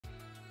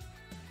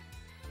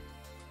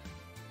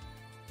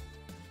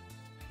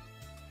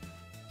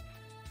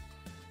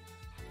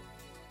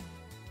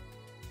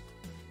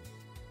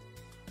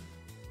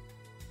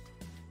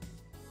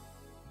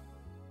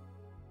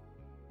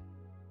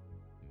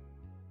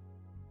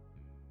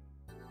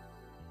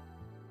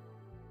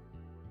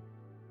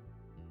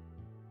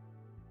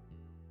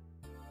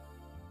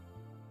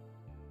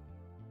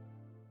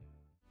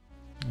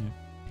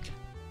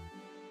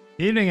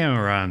Evening,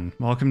 everyone.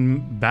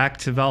 Welcome back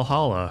to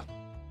Valhalla.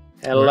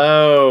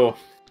 Hello.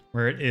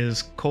 Where it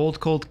is cold,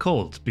 cold,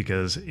 cold,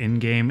 because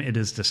in-game it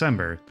is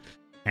December,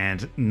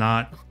 and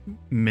not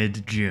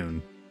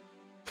mid-June.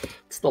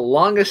 It's the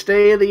longest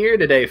day of the year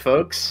today,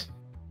 folks.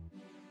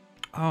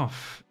 Oh,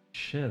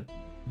 shit.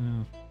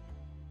 Yeah.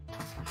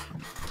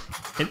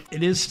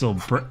 It is still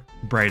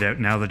bright out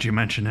now that you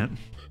mention it.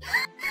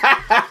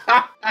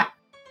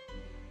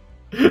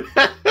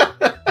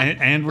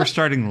 and we're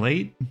starting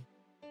late.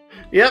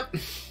 Yep.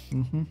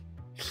 Mm-hmm.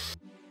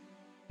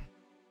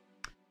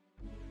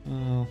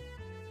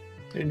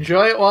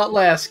 Enjoy it while it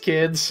lasts,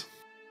 kids.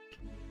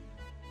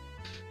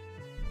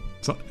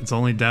 It's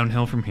only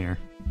downhill from here.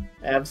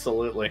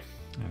 Absolutely.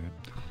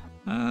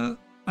 Okay.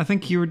 I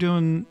think you were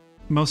doing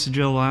most of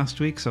Jill last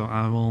week, so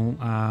I will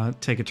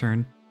take a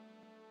turn.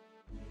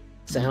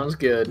 Sounds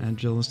good. And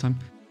Jill this time.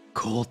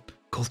 Cold,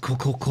 cold, cold,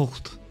 cold,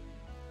 cold.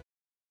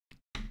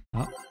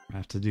 Oh, I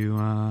have to do.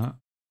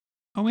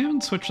 Oh, we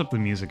haven't switched up the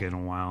music in a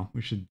while.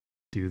 We should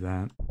do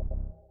that.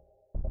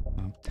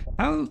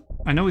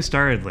 I know we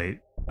started late.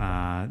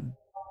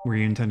 Were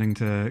you intending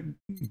to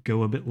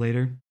go a bit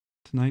later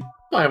tonight?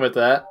 Fine with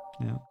that.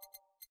 Yeah.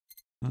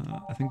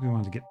 I think we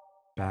wanted to get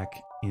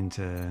back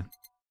into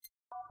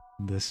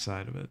this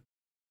side of it.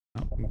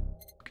 Oh, we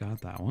got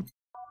that one.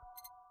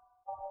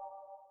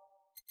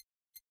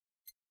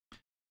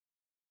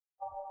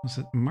 Was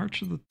it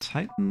March of the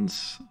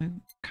Titans? I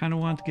kind of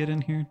wanted to get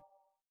in here.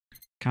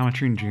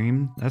 Cometry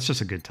Dream? That's just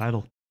a good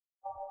title.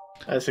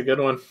 That's a good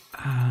one.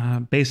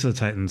 Base of the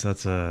Titans,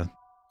 that's a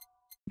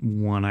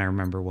one I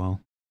remember well.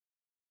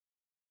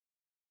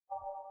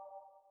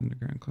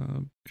 Underground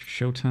Club.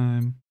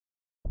 Showtime.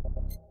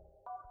 Let's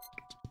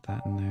put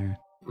that in there.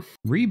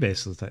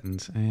 Rebase of the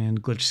Titans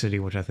and Glitch City,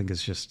 which I think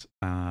is just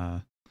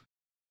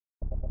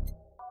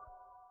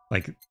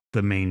like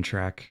the main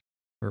track,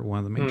 or one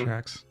of the main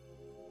tracks.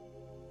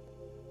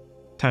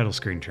 Title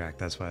screen track,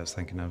 that's what I was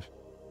thinking of.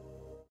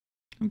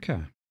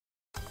 Okay.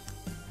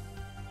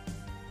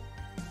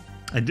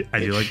 I do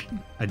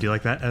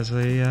like that as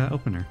a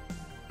opener.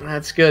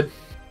 That's good.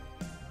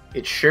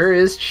 It sure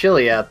is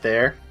chilly out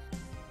there.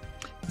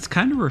 It's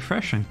kind of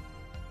refreshing.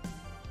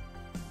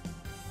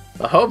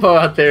 The hobo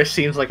out there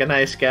seems like a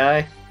nice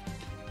guy.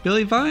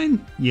 Billy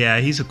Vine?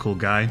 Yeah, he's a cool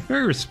guy.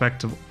 Very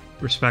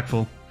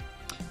respectful.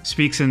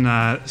 Speaks in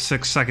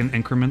 6-second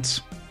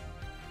increments.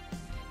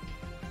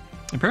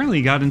 Apparently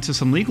he got into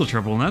some legal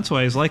trouble, and that's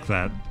why he's like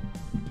that.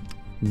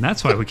 And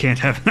that's why we can't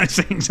have nice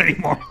things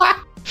anymore.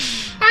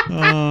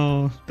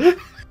 Oh.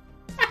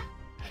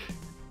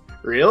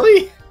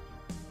 Really?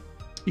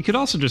 He could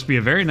also just be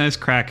a very nice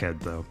crackhead,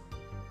 though.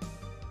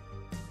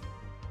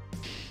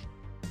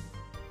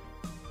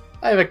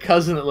 I have a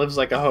cousin that lives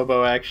like a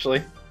hobo,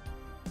 actually.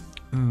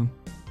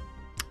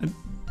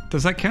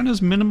 Does that count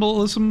as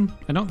minimalism?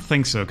 I don't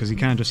think so, because you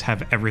kind of just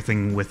have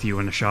everything with you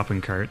in a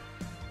shopping cart.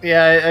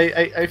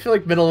 Yeah, I feel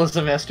like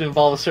minimalism has to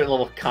involve a certain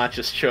level of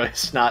conscious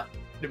choice, not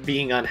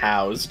being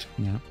unhoused.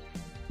 Yeah.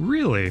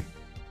 Really?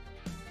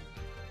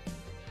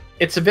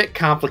 It's a bit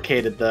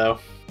complicated, though.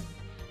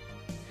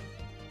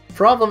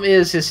 Problem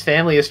is, his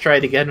family has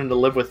tried to get him to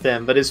live with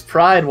them, but his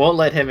pride won't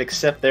let him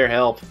accept their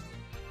help.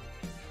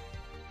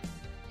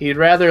 He'd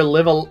rather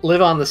live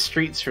on the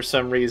streets for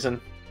some reason.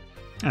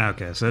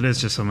 Okay, so it is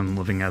just someone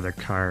living out of their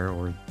car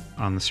or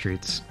on the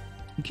streets.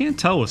 You can't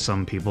tell with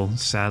some people,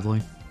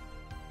 sadly.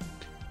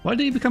 Why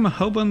did he become a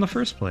hobo in the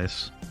first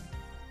place?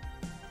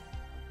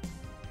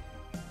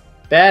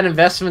 Bad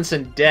investments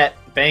and debt.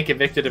 Bank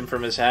evicted him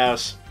from his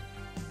house.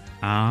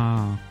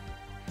 Ah.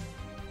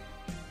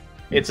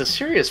 It's a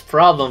serious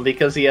problem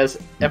because he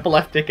has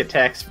epileptic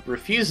attacks but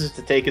refuses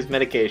to take his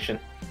medication.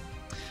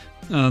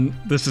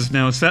 This is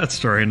now a sad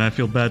story, and I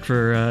feel bad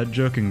for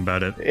joking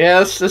about it.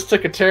 Yes, this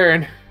took a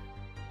turn.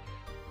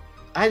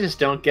 I just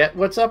don't get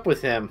what's up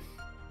with him.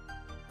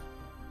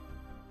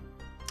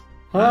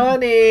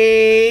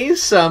 Honey,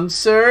 some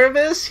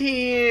service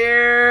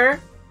here.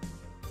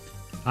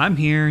 I'm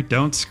here,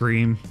 don't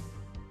scream.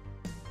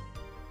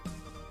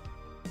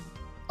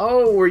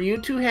 Oh, were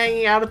you two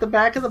hanging out at the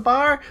back of the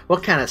bar?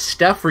 What kind of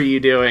stuff were you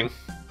doing?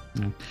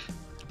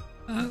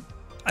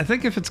 I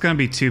think if it's gonna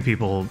be two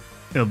people,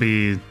 it'll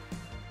be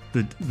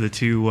the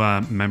two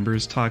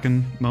members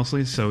talking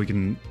mostly, so we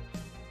can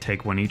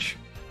take one each.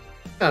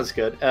 Sounds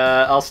good.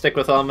 I'll stick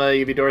with Alma,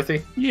 you be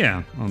Dorothy.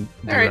 Yeah, I'll do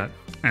right. that.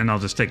 And I'll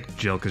just take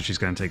Jill, because she's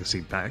gonna take a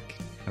seat back,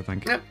 I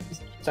think. Yep,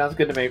 sounds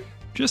good to me.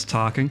 Just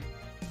talking.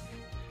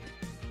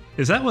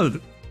 Is that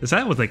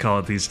what they call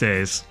it these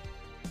days?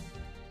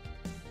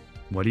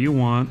 What do you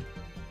want?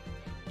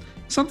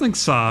 Something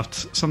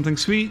soft, something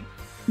sweet.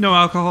 No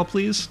alcohol,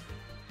 please.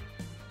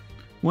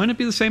 Wouldn't it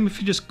be the same if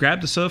you just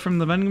grabbed a soda from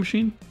the vending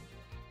machine?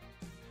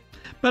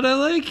 But I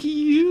like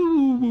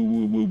you.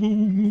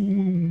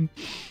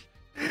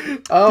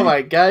 Oh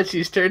my god,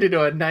 she's turned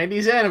into a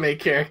 90s anime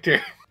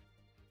character.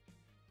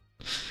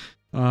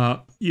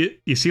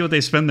 You see what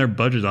they spend their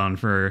budget on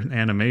for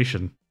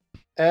animation.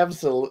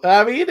 Absolutely.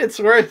 I mean, it's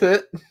worth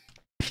it.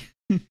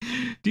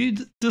 Do you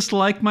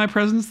dislike my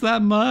presence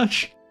that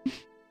much?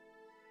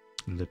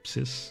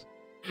 Ellipsis.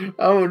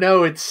 Oh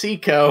no, it's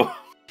Seco.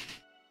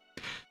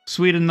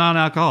 Sweet and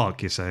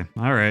non-alcoholic, you say?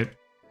 All right.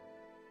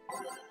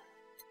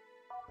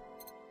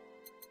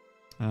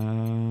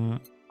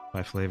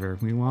 By flavor,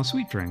 we want a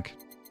sweet drink.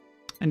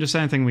 And just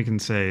anything we can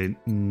say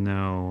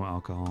no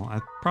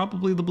alcohol.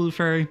 Probably the Blue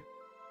Fairy.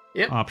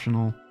 Yep.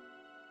 Optional.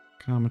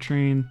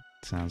 Comatrine.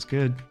 Sounds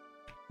good.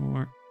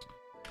 Or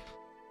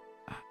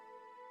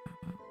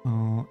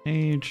all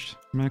aged,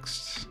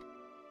 mixed.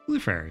 Blue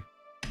Fairy.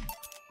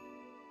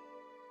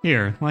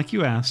 Here, like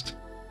you asked.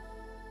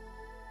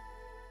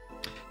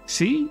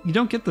 See? You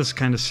don't get this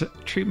kind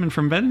of treatment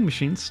from vending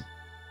machines.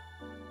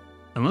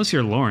 Unless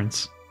you're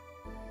Lawrence.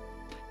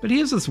 But he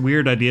has this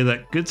weird idea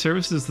that good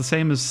service is the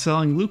same as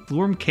selling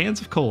lukewarm cans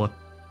of cola.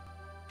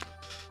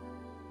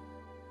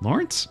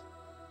 Lawrence?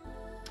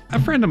 A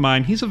friend of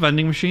mine, he's a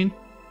vending machine.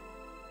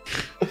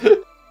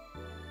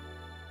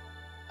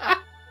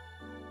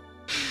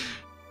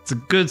 It's a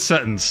good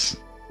sentence.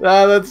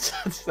 That's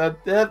a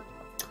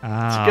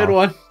good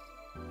one.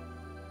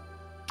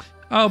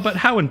 Oh, but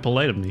how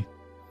impolite of me.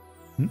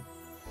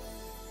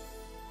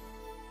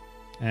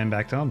 And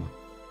back to Alma.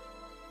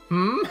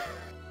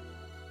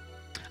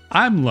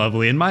 I'm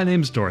lovely, and my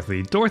name's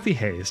Dorothy. Dorothy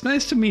Hayes.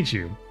 Nice to meet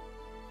you.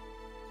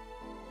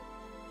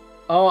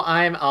 Oh,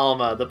 I'm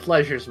Alma. The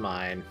pleasure's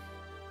mine.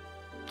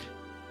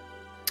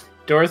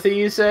 Dorothy,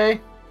 you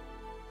say?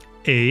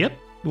 Yep.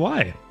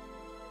 Why?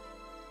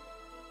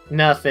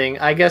 Nothing.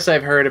 I guess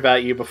I've heard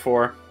about you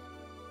before.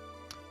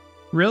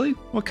 Really?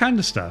 What kind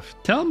of stuff?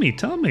 Tell me,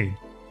 tell me.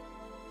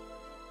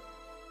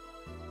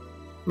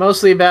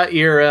 Mostly about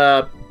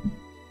your,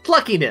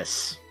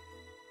 pluckiness.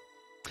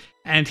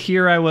 And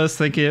here I was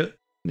thinking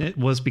it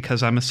was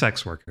because I'm a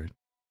sex worker.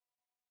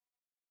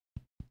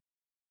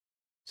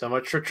 So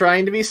much for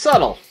trying to be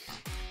subtle.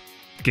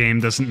 Game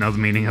doesn't know the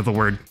meaning of the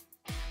word.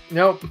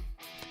 Nope.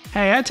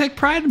 Hey, I take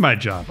pride in my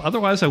job.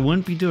 Otherwise, I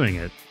wouldn't be doing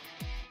it.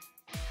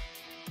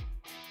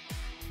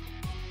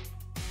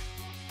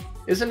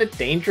 Isn't it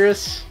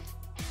dangerous?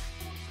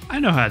 I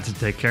know how to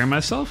take care of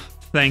myself.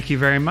 Thank you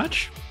very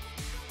much.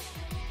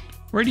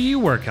 Where do you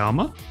work,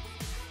 Alma?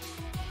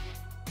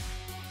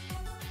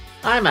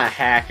 I'm a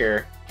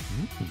hacker.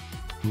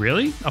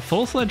 Really? A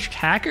full-fledged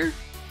hacker?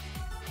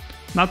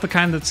 Not the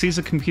kind that sees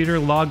a computer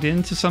logged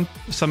into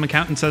some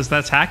account and says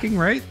that's hacking,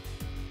 right?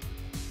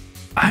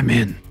 I'm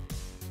in.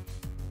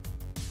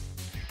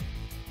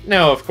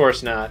 No, of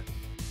course not.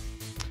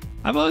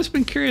 I've always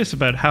been curious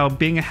about how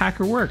being a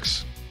hacker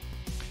works.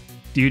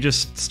 Do you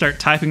just start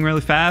typing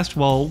really fast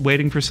while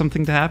waiting for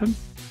something to happen?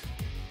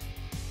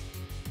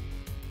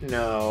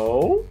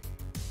 No.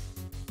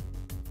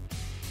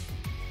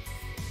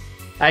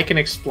 I can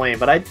explain,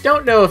 but I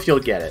don't know if you'll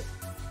get it.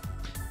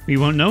 You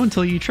won't know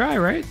until you try,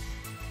 right?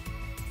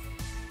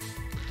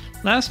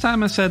 Last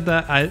time I said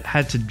that I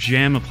had to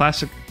jam the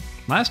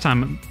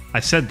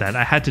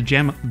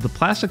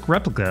plastic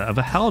replica of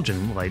a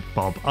halogen light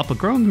bulb up a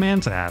grown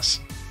man's ass.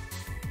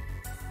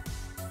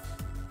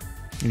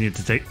 You need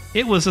to take...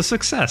 It was a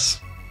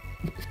success.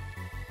 You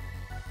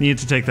need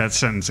to take that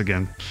sentence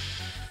again.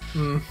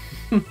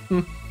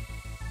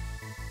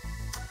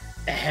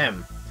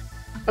 Ahem.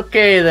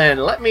 Okay then,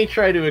 let me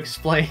try to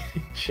explain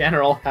in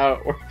general how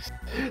it works.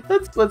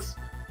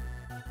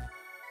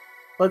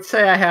 Let's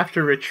say I have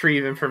to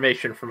retrieve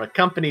information from a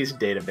company's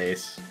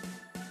database.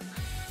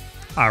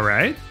 All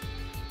right.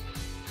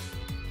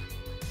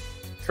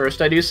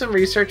 First, I do some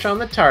research on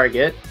the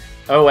target,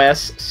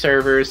 OS,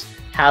 servers,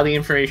 how the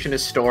information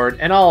is stored,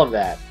 and all of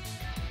that.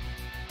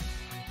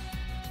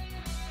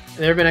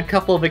 There have been a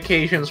couple of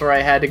occasions where I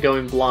had to go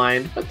in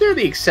blind, but they're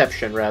the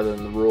exception rather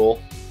than the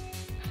rule.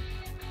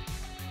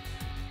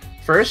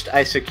 First,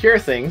 I secure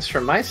things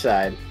from my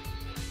side.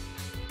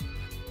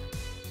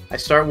 I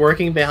start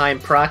working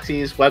behind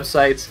proxies,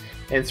 websites,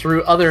 and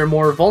through other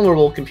more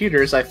vulnerable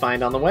computers I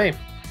find on the way.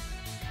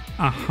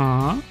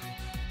 Uh-huh.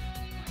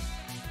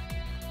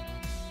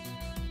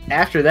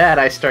 After that,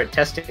 I start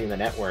testing the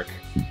network.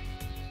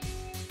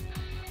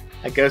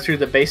 I go through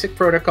the basic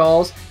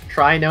protocols,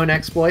 try known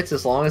exploits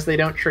as long as they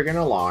don't trigger an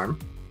alarm.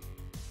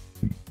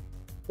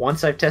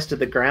 Once I've tested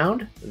the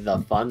ground, the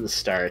fun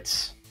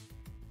starts.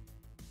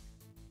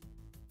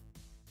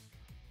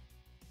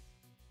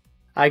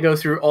 I go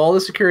through all the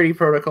security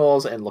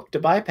protocols and look to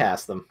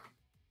bypass them.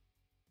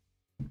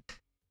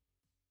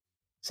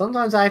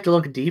 Sometimes I have to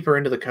look deeper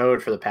into the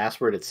code for the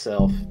password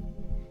itself.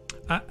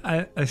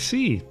 I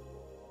see.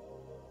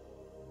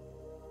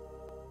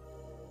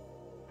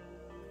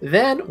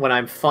 Then, when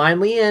I'm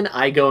finally in,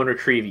 I go and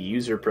retrieve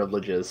user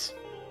privileges.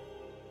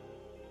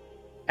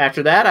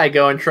 After that, I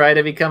go and try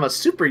to become a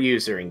super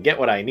user and get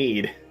what I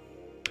need.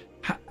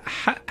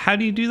 How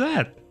do you do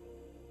that?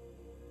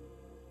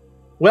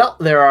 Well,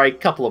 there are a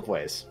couple of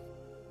ways.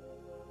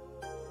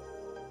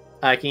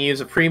 I can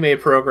use a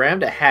pre-made program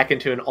to hack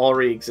into an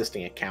already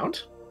existing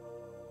account.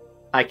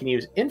 I can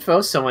use info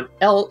someone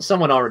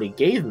already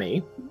gave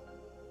me.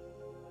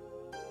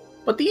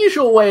 But the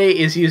usual way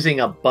is using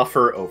a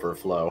buffer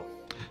overflow.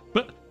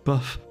 But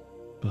buff?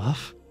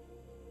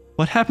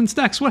 What happens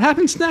next? What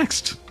happens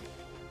next?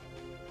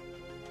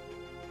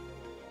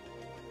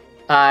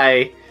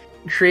 I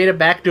create a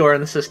backdoor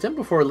in the system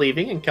before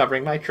leaving and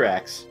covering my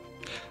tracks.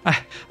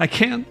 I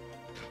can't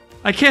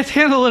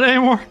handle it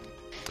anymore.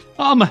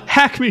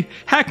 Hack me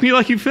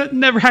like you've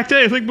never hacked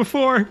anything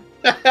before.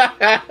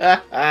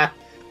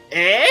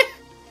 Eh?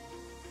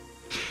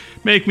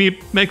 Make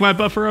my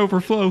buffer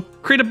overflow.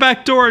 Create a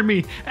backdoor in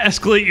me.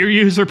 Escalate your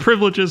user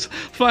privileges.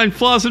 Find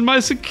flaws in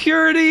my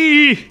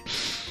security.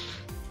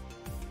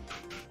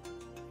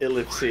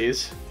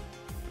 Ellipses.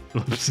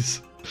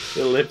 Ellipses.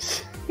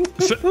 Ellipse.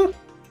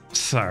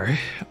 Sorry,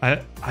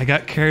 I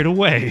got carried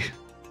away.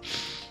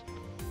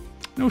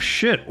 No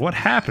shit, what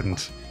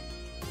happened?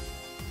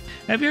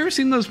 Have you ever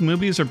seen those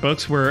movies or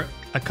books where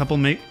a couple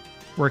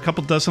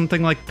does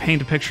something like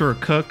paint a picture or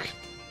cook,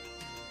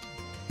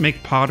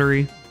 make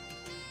pottery,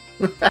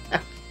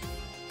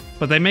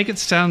 but they make it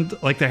sound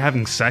like they're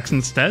having sex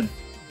instead?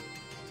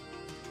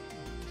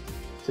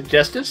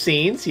 Suggestive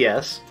scenes,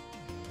 yes.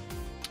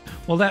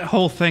 Well, that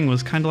whole thing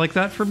was kind of like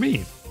that for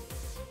me.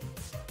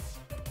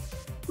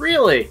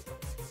 Really?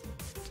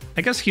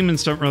 I guess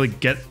humans don't really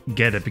get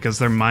it because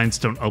their minds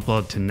don't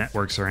upload to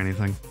networks or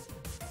anything.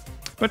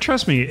 But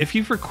trust me, if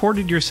you've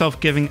recorded yourself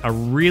giving a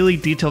really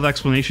detailed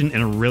explanation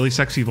in a really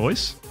sexy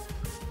voice,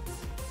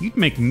 you'd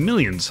make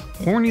millions.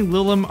 Horny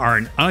Lilim are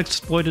an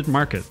unexploited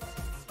market.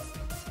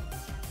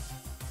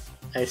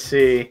 I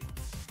see.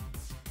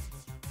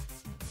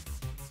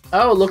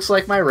 Oh, looks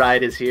like my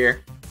ride is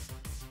here.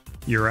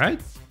 Your ride?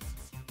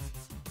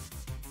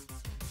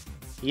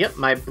 Yep,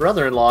 my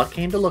brother-in-law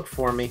came to look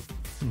for me.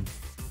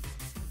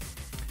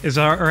 Is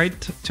it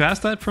alright to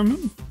ask that from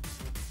him?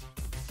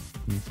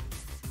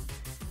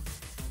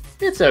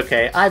 It's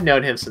okay. I've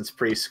known him since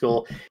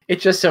preschool. It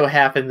just so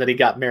happened that he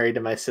got married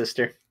to my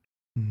sister.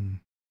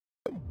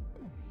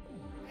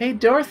 Hey,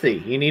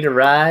 Dorothy, you need a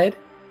ride?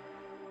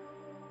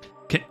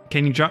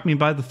 Can you drop me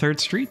by the 3rd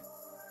Street?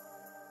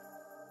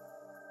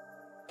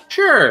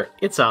 Sure,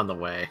 it's on the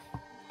way.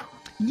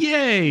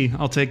 Yay!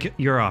 I'll take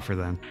your offer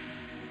then.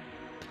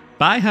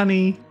 Bye,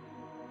 honey.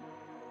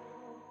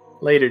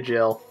 Later,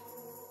 Jill.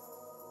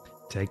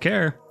 Take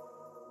care.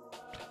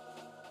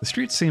 The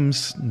street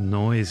seems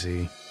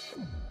noisy.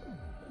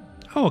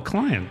 Oh, a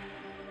client.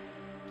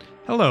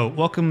 Hello,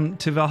 welcome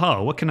to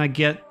Valhalla. What can I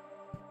get?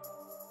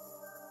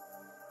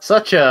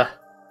 Such a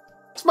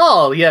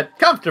small yet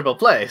comfortable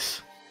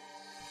place.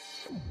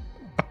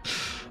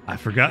 I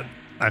forgot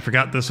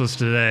this was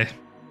today.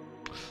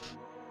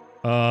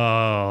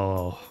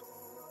 Oh.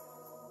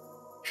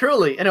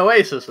 Truly an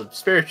oasis of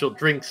spiritual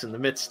drinks in the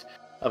midst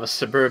of a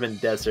suburban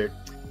desert.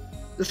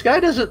 This guy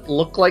doesn't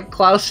look like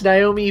Klaus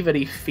Naomi, but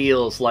he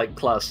feels like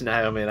Klaus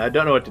Naomi, and I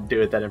don't know what to do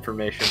with that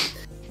information.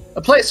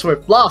 A place where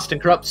lost and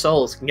corrupt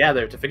souls can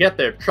gather to forget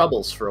their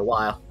troubles for a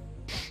while.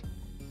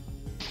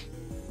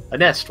 A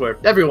nest where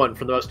everyone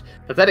from the most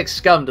pathetic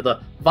scum to the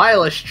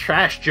vilest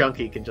trash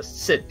junkie can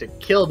just sit to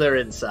kill their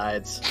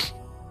insides.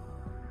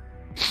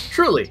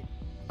 Truly,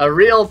 a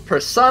real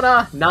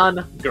persona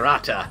non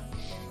grata.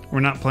 We're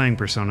not playing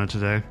Persona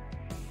today.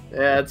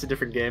 Yeah, it's a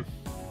different game.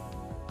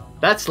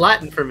 That's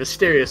Latin for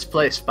mysterious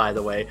place, by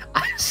the way.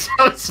 I'm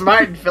so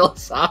smart and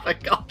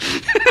philosophical.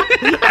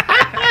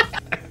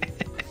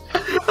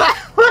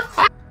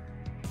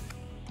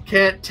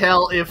 Can't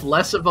tell if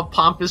less of a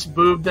pompous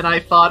boob than I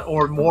thought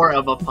or more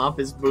of a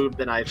pompous boob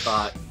than I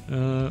thought.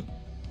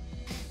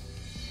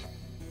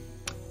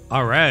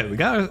 Alright, we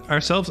got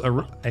ourselves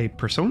a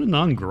persona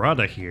non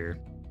grata here.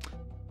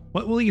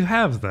 What will you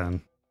have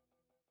then?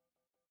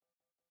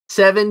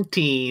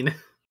 17.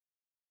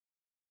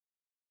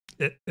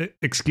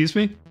 Excuse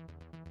me?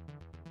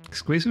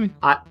 Excuse me?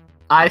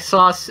 I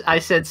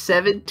said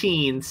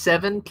 17.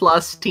 7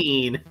 plus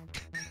teen.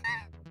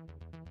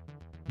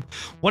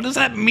 What does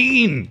that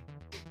mean?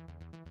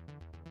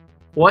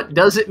 What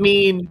does it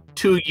mean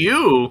to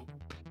you?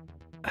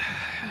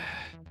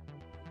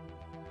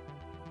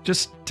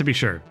 Just to be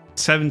sure,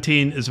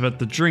 17 is about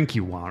the drink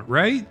you want,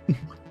 right?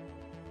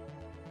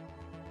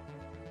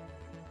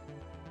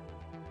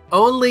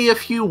 Only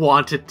if you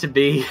want it to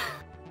be.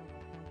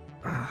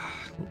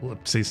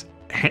 Whoopsies.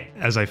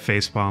 As I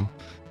facepalm.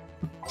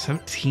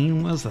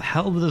 17? What the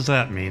hell does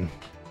that mean?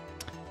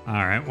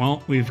 Alright,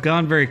 well, we've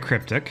gone very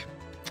cryptic.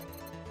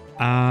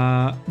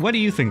 What do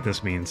you think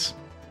this means?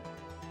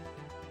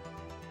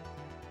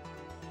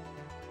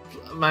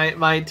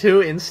 My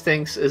two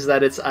instincts is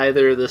that it's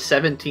either the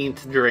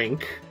 17th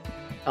drink,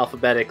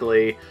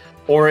 alphabetically,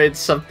 or it's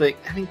something...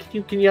 I mean,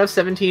 can you have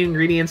 17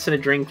 ingredients in a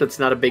drink that's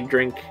not a big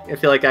drink? I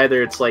feel like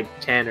either it's like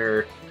 10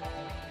 or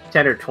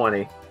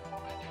 20.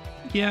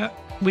 Yeah,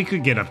 we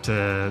could get up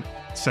to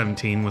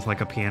 17 with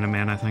like a Piano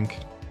Man, I think.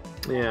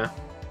 Yeah.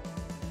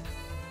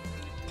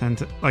 10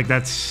 to, like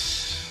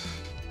that's...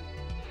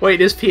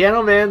 Wait, is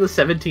Piano Man the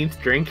 17th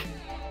drink?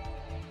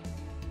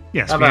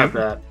 Yes. How about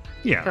that?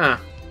 Yeah. Huh.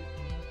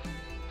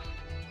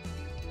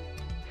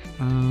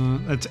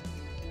 That's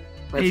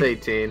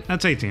 18.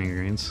 That's 18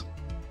 ingredients.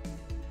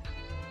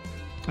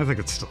 I think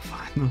it's still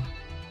fine, though.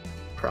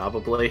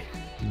 Probably.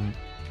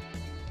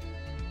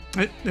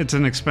 It's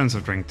an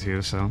expensive drink,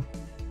 too, so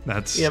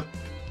that's... Yep.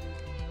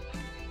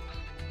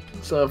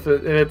 So if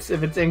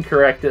it's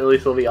incorrect, at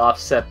least it'll be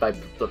offset by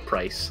the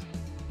price.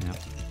 Yep.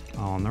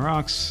 All on the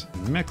rocks,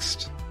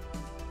 mixed.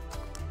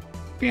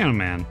 Piano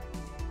Man.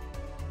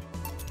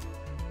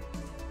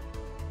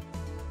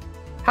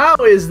 How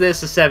is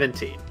this a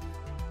 17?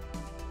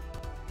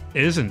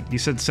 It isn't. You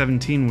said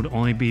 17 would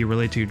only be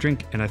related to your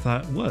drink, and I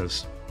thought it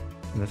was.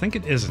 And I think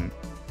it isn't.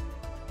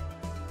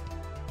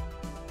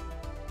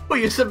 Well,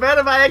 you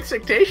subverted my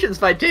expectations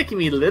by taking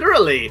me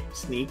literally.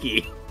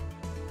 Sneaky.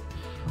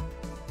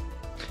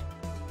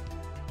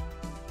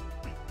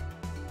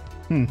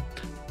 And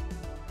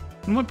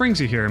what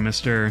brings you here,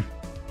 Mr.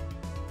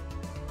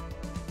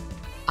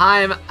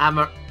 I'm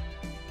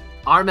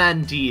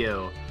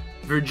Armandio.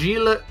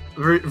 Virgilio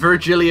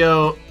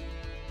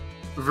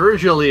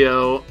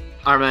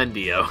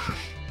Armandio.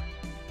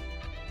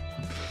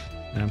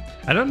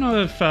 I don't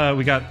know if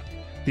we got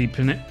the...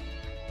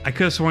 I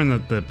could have sworn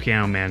that the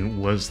Piano Man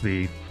was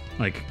the,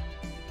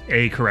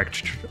 a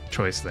correct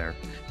choice there.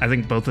 I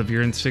think both of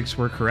your instincts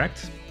were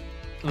correct.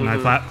 And I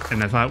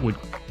thought would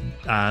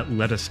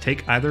let us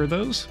take either of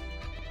those.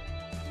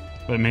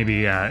 But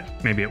maybe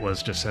it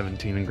was just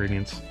 17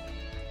 ingredients.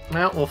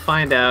 Well, we'll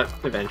find out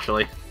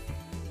eventually.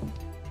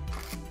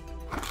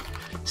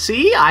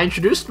 See, I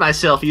introduced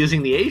myself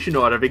using the Asian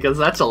order because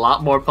that's a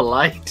lot more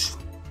polite.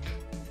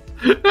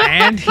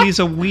 And he's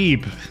a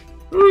weeb.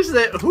 Who is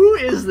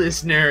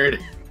this nerd?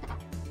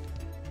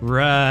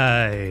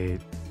 Right.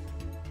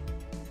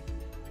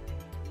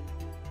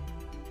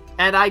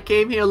 And I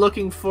came here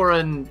looking for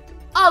an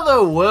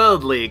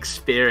otherworldly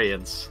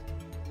experience.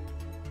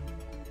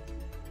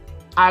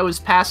 I was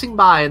passing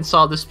by and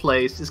saw this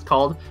place is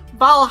called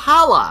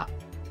Valhalla.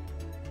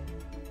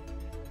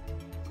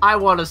 I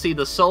want to see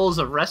the souls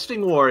of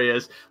resting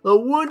warriors, the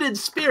wounded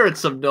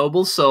spirits of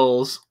noble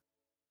souls.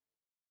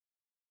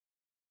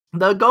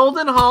 The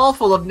golden hall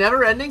full of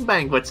never-ending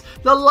banquets,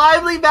 the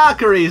lively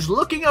Valkyries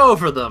looking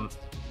over them.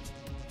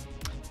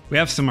 We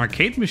have some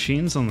arcade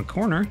machines on the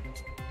corner.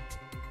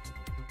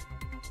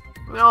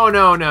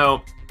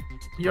 No.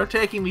 You're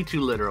taking me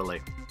too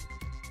literally.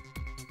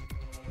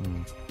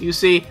 You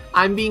see,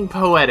 I'm being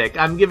poetic.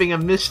 I'm giving a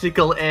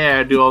mystical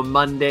air to a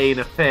mundane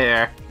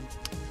affair.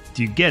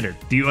 Do you get it?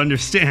 Do you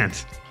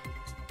understand?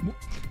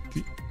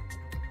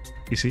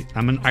 You see,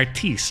 I'm an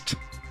artiste.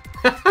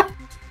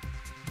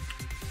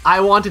 I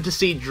wanted to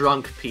see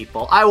drunk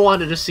people. I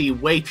wanted to see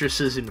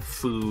waitresses and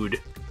food.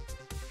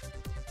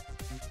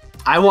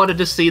 I wanted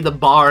to see the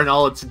bar in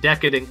all its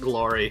decadent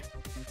glory.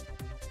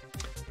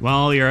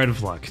 Well, you're out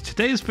of luck.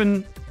 Today's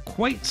been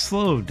quite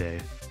slow day.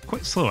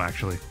 Quite slow,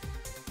 actually.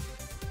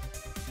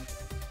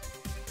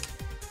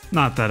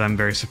 Not that I'm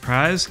very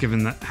surprised,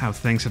 given that how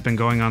things have been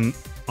going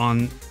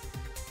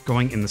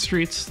going in the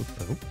streets.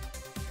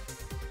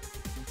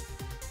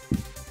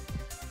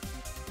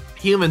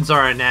 Humans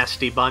are a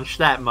nasty bunch,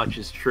 that much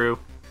is true.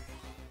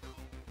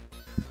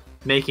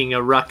 Making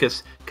a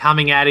ruckus,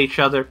 coming at each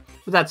other,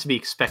 but that's to be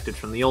expected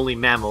from the only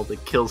mammal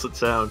that kills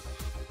its own.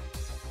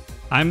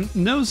 I'm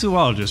no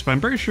zoologist, but I'm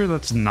pretty sure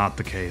that's not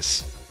the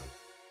case.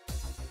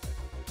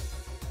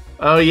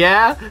 Oh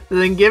yeah?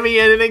 Then give me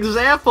an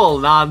example,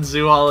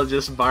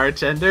 non-zoologist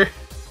bartender.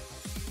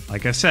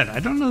 Like I said, I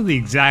don't know the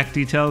exact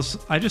details,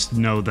 I just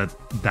know that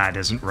that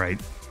isn't right.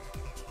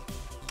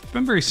 If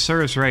memory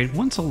serves right,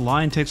 once a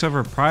lion takes over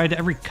a pride,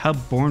 every cub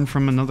born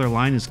from another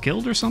lion is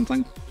killed or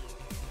something?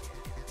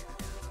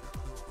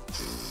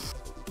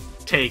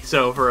 Takes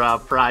over a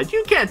pride.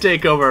 You can't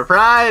take over a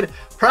pride.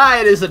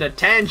 Pride isn't a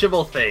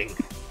tangible thing.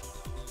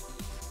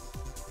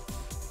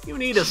 You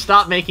need to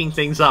stop making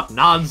things up,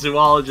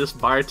 non-zoologist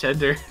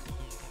bartender.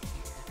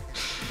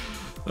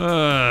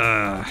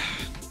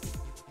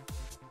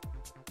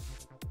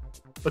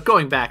 But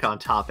going back on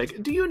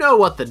topic, do you know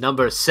what the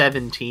number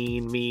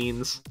 17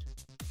 means?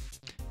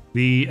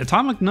 The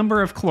atomic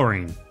number of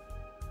chlorine.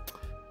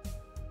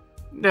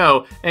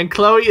 No, and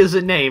Chloe is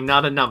a name,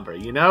 not a number,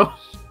 you know?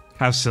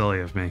 How silly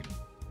of me.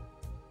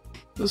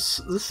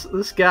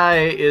 This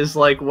guy is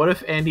like, what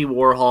if Andy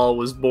Warhol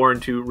was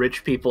born to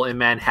rich people in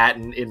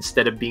Manhattan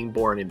instead of being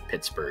born in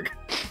Pittsburgh?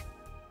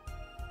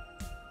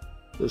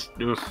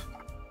 Oof.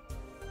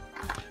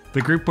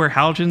 The group where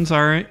halogens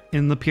are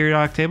in the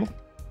periodic table?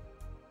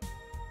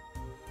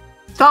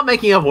 Stop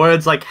making up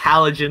words like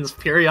halogens,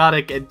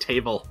 periodic, and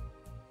table.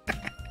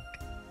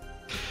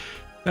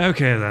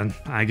 Okay then,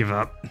 I give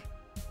up.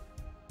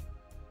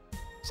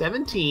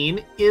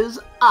 17 is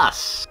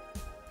us.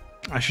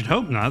 I should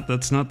hope not.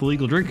 That's not the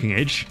legal drinking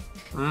age.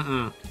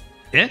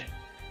 It?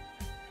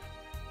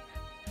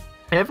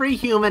 Every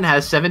human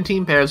has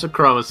 17 pairs of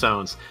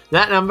chromosomes.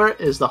 That number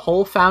is the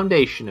whole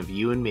foundation of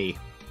you and me.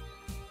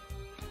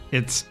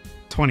 It's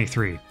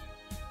 23.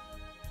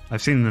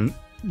 I've seen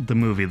the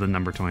movie, The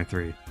Number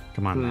 23.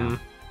 Come on now.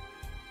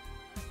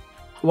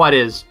 What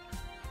is?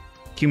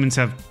 Humans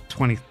have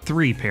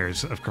 23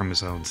 pairs of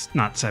chromosomes,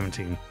 not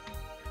 17.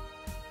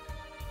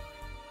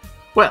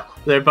 Well,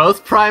 they're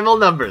both primal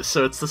numbers,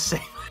 so it's the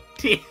same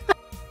idea.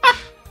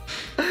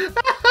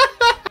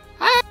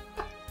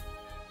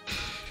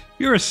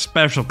 You're a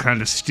special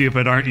kind of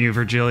stupid, aren't you,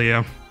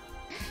 Virgilio?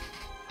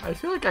 I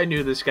feel like I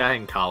knew this guy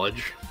in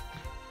college.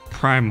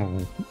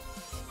 Primal.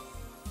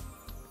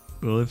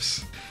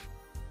 Glyphs.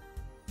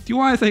 Do you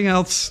want anything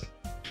else?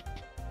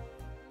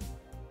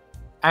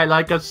 I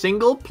like a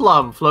single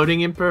plum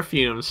floating in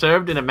perfume,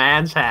 served in a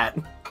man's hat.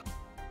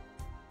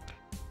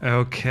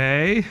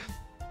 Okay.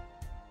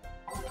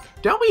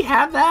 Don't we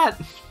have that?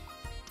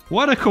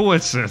 What a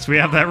coincidence. We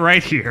have that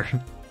right here.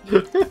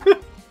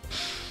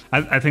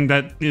 I think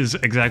that is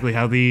exactly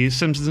how the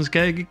Simpsons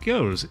gag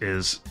goes,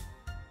 is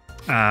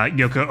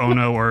Yoko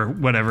Ono or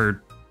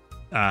whatever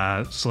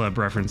celeb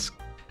reference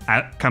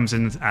comes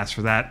in and asks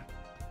for that.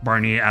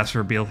 Barney asks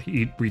for a beer.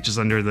 He reaches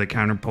under the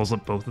counter, pulls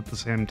up both at the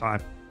same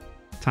time.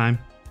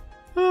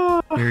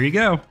 Here you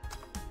go.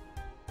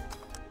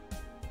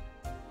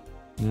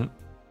 Yep.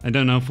 I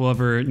don't know if we'll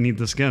ever need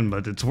this again,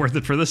 but it's worth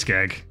it for this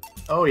gag.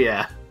 Oh,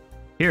 yeah.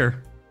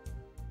 Here.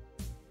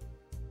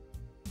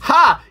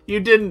 Ha! You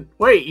didn't...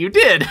 Wait, you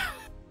did!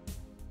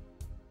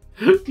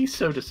 He's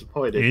so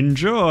disappointed.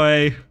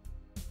 Enjoy!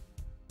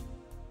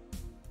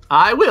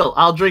 I will.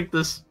 I'll drink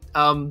this,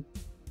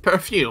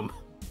 perfume.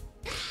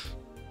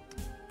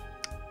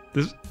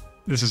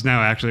 This is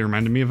now actually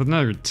reminding me of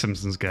another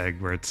Simpsons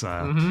gag where it's,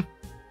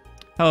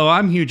 Hello,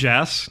 I'm Huge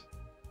Ass.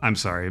 I'm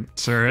sorry,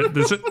 sir.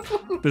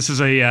 This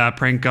is a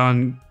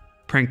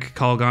prank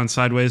call gone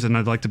sideways, and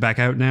I'd like to back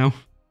out now.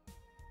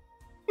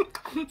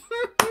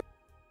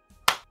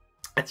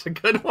 That's a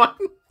good one.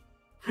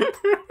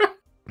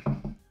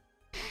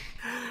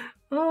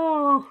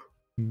 Oh,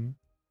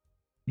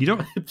 you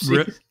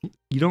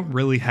don't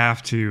really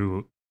have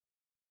to.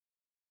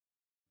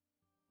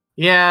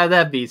 Yeah,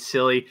 that'd be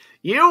silly.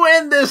 You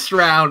win this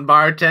round,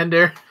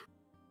 bartender.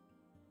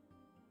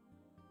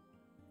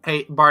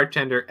 Hey,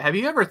 bartender, have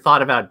you ever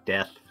thought about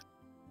death?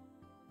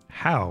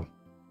 How?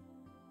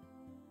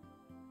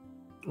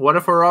 What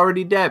if we're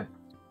already dead?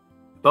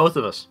 Both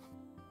of us.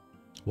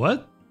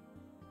 What?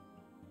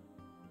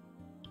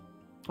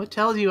 What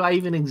tells you I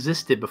even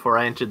existed before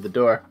I entered the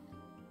door?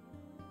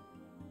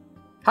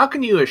 How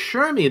can you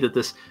assure me that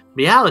this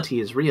reality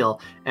is real,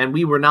 and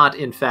we were not,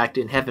 in fact,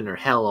 in heaven or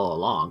hell all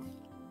along?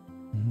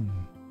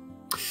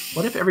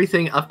 What if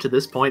everything up to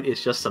this point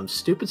is just some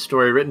stupid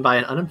story written by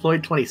an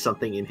unemployed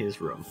 20-something in his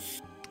room?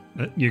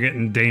 You're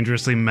getting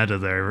dangerously meta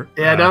there.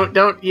 Yeah,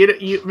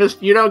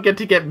 you don't get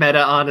to get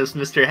meta on as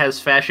Mr. has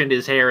fashioned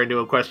his hair into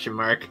a question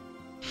mark.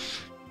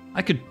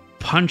 I could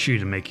punch you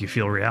to make you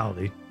feel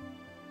reality.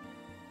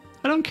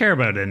 I don't care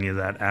about any of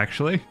that,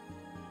 actually.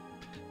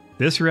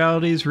 This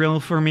reality is real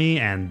for me,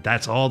 and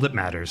that's all that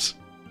matters.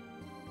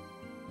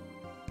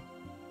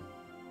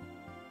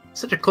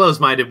 Such a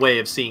close-minded way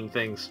of seeing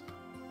things.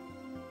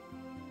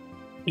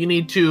 You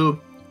need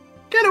to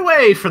get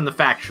away from the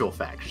factual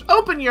facts.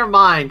 Open your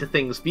mind to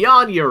things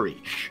beyond your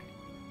reach.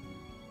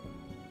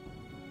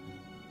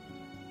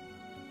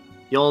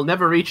 You'll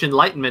never reach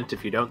enlightenment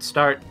if you don't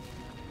start.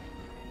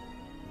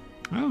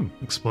 Oh,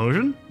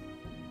 explosion?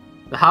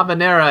 The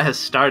habanera has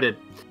started.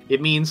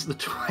 It means the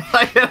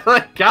twilight of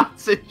the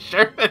gods in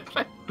Sherman.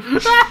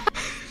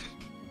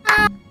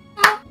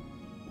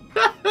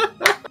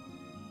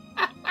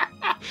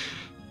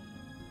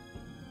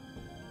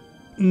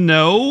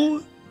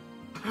 No.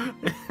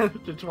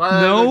 The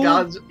twilight of the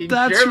gods in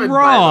that's German,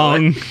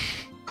 wrong. by the way.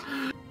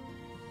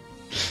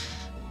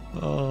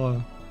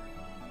 Oh.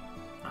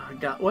 Oh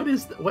God, what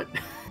is that? What?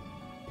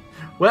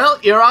 Well,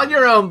 you're on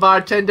your own,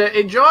 bartender.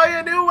 Enjoy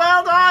your new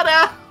world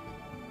order.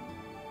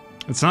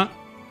 It's not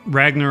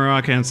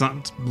Ragnarok and it's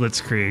not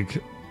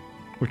Blitzkrieg,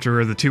 which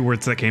are the two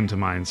words that came to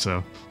mind.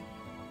 So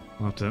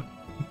we'll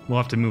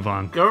have to move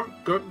on.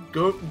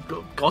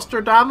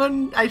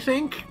 Gosterdamen, I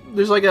think.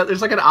 There's like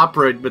an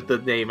opera with the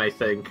name, I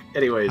think.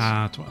 Anyways.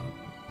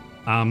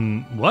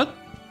 What?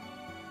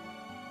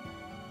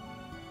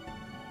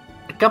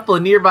 A couple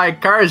of nearby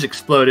cars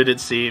exploded, it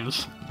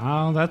seems.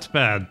 Oh, that's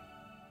bad.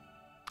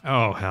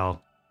 Oh,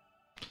 hell.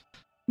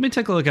 Let me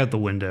take a look out the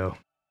window.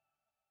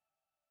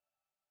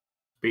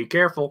 Be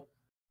careful.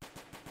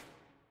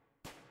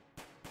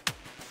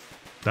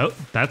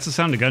 That's the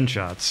sound of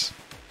gunshots.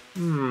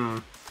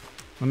 Let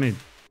me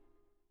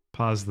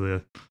pause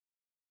the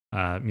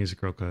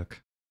music real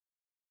quick.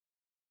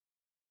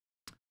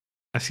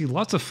 I see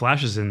lots of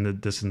flashes in the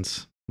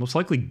distance. Most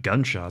likely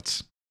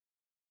gunshots.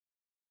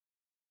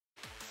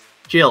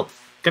 Jill,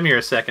 come here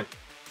a second.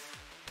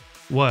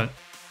 What?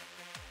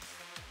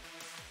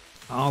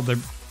 Oh, they're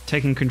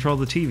taking control of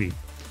the TV.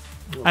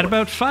 At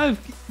about 5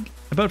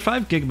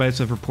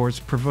 gigabytes of reports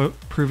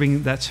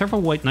proving that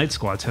several White Knight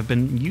squads have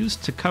been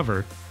used to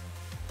cover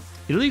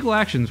illegal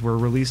actions were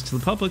released to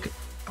the public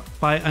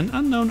by an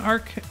unknown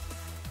Arcanist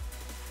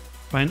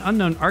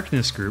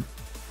group.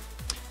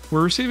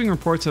 We're receiving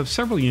reports of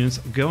several units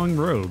going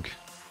rogue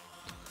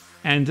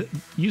and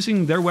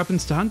using their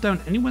weapons to hunt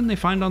down anyone they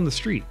find on the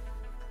street.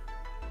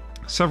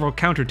 Several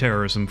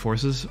counterterrorism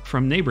forces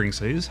from neighboring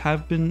cities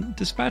have been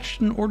dispatched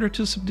in order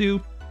to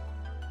subdue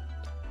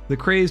the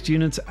crazed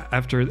units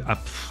after a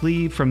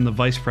plea from the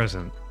vice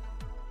president.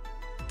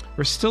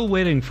 We're still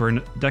waiting for a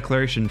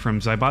declaration from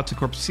Zaibatsu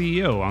Corp's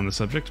CEO on the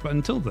subject, but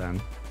until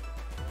then...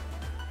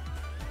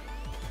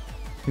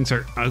 Things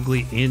are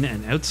ugly in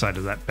and outside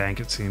of that bank,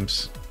 it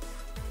seems.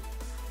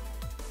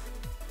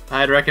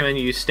 I'd recommend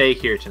you stay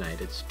here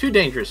tonight. It's too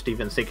dangerous to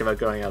even think about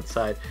going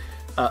outside.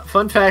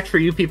 Fun fact for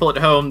you people at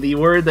home, the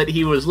word that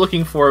he was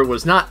looking for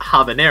was not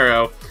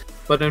habanero,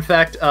 but in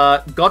fact,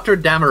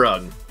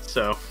 Gotterdamerung.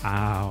 So...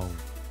 Ow.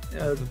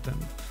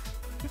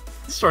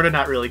 Sort of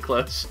not really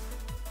close.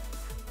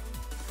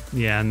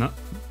 Yeah,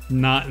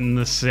 not in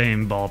the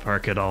same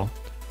ballpark at all.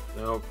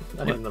 Nope,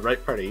 not in the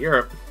right part of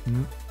Europe.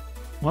 No.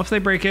 What if they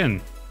break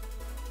in?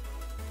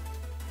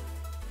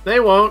 They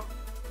won't.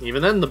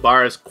 Even then, the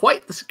bar is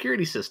quite the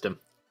security system.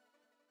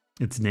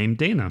 It's named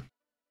Dana.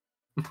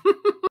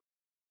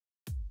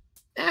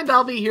 And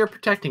I'll be here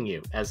protecting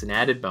you as an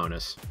added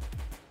bonus.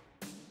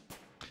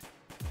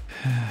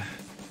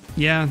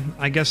 Yeah,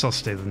 I guess I'll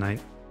stay the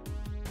night.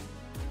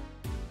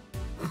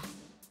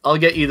 I'll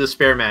get you the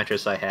spare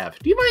mattress I have.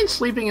 Do you mind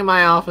sleeping in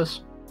my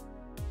office?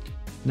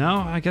 No,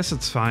 I guess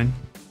it's fine.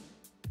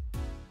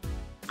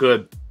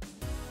 Good.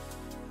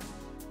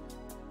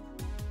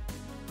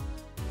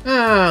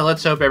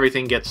 Let's hope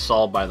everything gets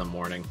solved by the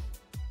morning.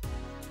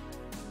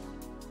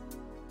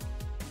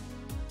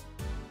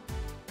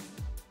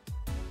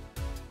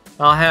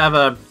 I'll have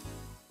a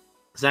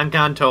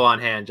Zancanto on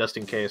hand, just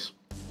in case.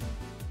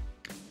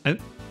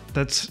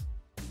 That's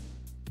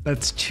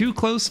too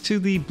close to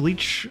the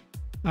bleach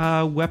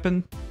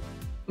weapon.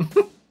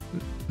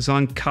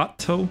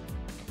 Zancato.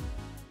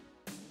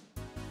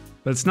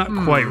 But it's not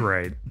quite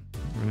right.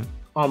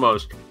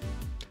 Almost.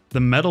 The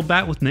metal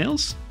bat with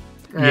nails?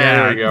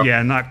 There we go.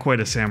 Yeah, not quite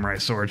a samurai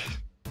sword.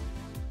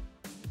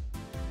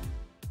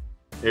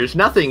 There's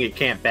nothing it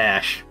can't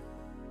bash.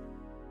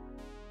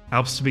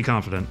 Helps to be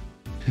confident.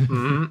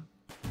 Mm-hmm.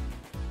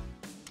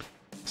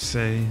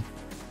 Say,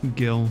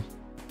 Gil,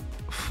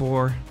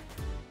 4.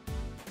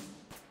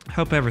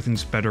 Hope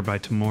everything's better by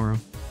tomorrow.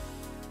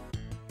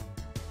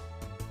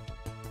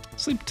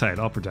 Sleep tight,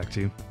 I'll protect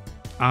you.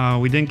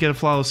 We didn't get a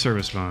flawless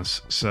service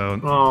bonus,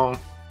 so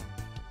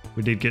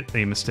we did get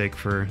a mistake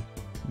for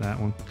that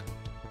one.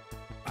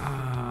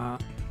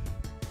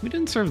 We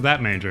didn't serve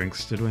that many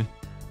drinks, did we?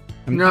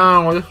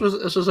 No, this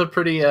was a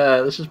pretty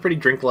this is pretty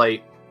drink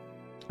light.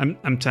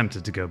 I'm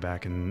tempted to go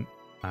back and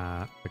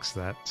fix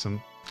that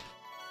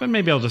but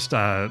maybe I'll just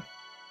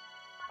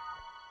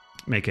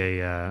make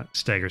a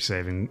stagger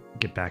save and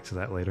get back to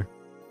that later.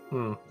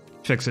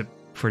 Fix it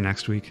for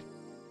next week.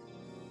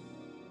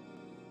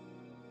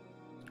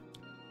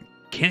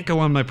 Can't go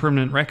on my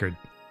permanent record.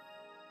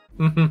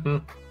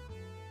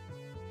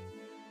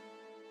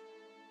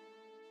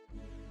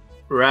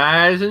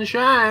 Rise and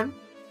shine.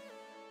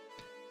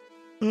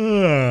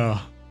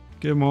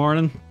 Good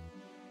morning.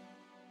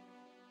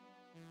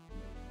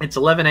 It's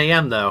 11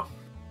 a.m. though.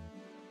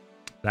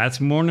 That's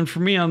morning for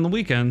me on the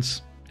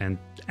weekends and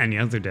any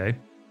other day.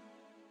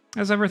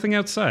 How's everything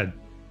outside?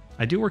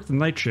 I do work the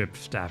night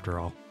shift after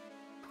all.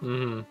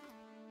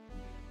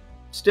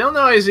 Still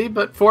noisy,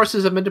 but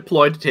forces have been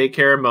deployed to take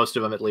care of most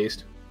of them at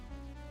least.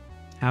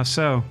 How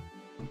so?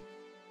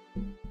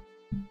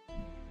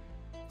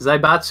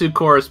 Zaibatsu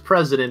Corps'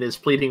 president is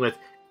pleading with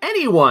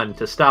anyone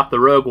to stop the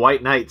rogue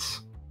White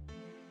Knights.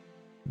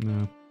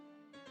 No.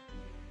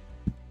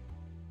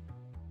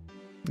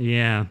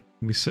 Yeah,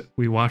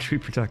 we watch, we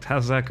protect.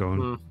 How's that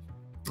going?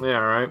 Yeah,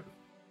 right.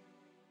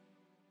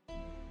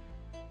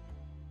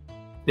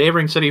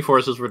 Neighboring city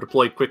forces were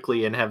deployed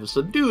quickly and have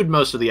subdued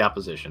most of the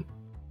opposition.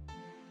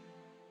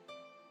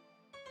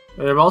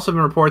 There have also been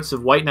reports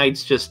of White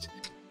Knights just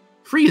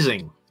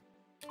freezing,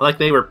 like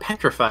they were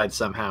petrified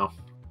somehow.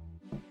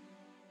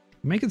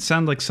 Make it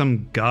sound like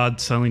some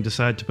god suddenly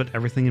decided to put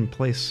everything in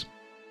place.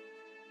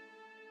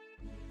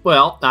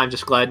 Well, I'm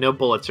just glad no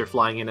bullets are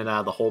flying in and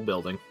out of the whole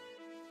building.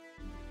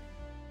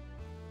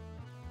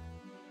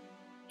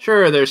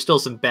 Sure, there's still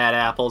some bad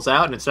apples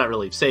out, and it's not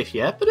really safe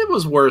yet, but it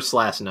was worse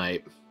last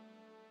night.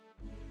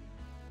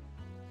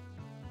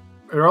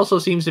 There also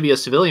seems to be a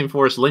civilian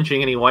force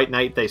lynching any White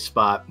Knight they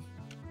spot.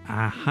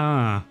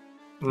 Aha.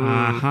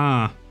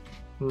 Aha.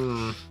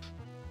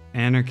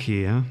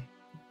 Anarchy, huh?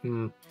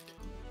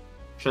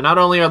 So not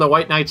only are the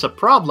White Knights a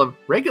problem,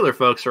 regular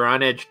folks are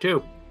on edge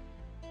too.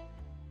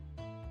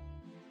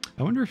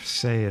 I wonder if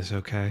Say is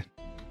okay.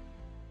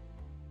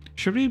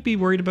 Should we be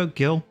worried about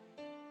Gil?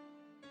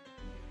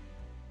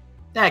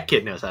 That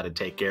kid knows how to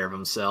take care of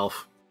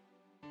himself.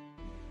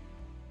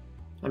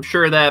 I'm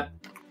sure that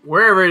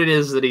wherever it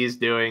is that he's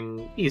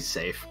doing, he's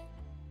safe.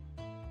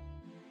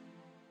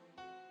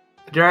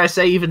 Dare I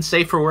say even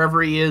safer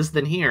wherever he is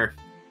than here.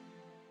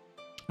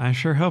 I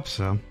sure hope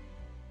so.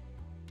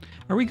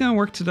 Are we gonna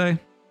work today?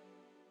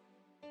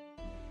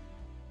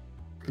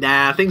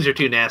 Nah, things are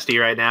too nasty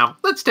right now.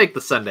 Let's take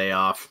the Sunday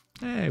off.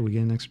 Hey, we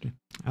get an extra.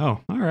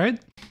 Oh, alright.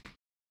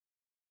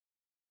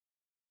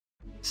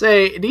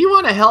 Say, do you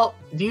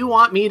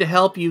want me to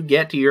help you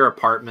get to your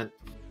apartment?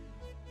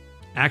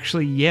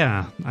 Actually,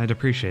 yeah, I'd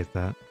appreciate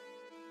that.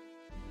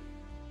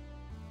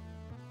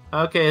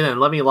 Okay then,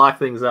 let me lock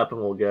things up and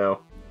we'll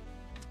go.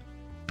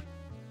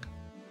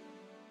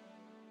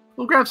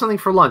 We'll grab something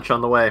for lunch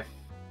on the way.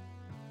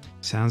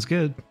 Sounds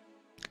good.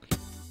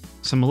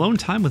 some alone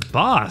time with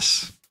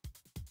boss.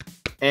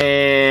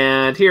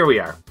 And here we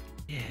are.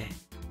 Yeah.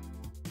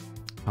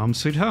 Home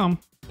sweet home.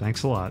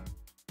 Thanks a lot.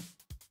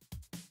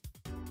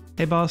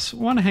 Hey, boss,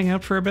 want to hang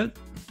out for a bit?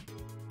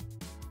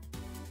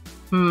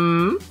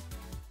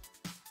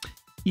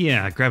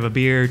 Yeah, grab a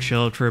beer,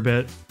 chill out for a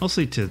bit.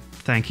 Mostly to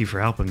thank you for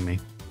helping me.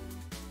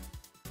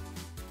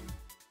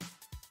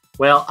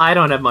 Well, I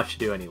don't have much to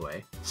do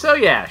anyway. So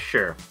yeah,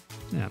 sure.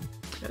 Yeah.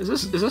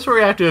 Is this where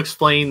we have to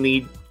explain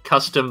the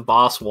custom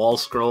boss wall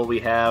scroll we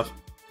have?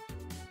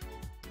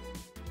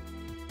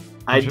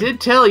 I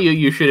did tell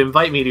you should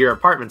invite me to your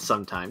apartment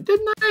sometime,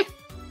 didn't I?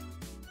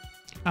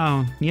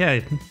 Oh, yeah,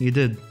 you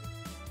did.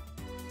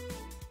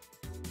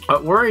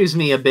 What worries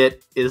me a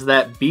bit is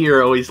that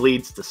beer always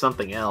leads to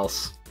something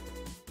else.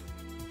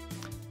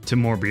 To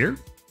more beer?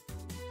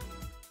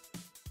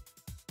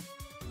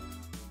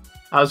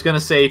 I was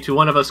gonna say to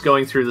one of us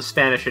going through the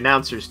Spanish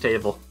announcer's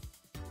table.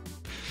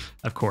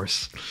 Of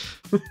course.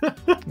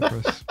 Of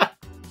course.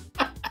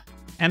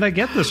 And I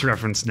get this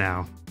reference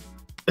now.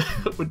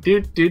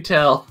 do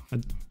tell.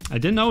 I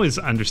didn't always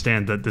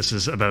understand that this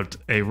is about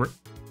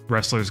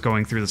wrestlers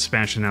going through the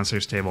Spanish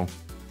announcer's table.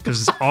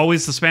 Because it's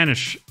always the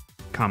Spanish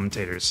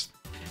commentators.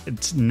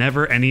 It's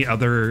never any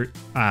other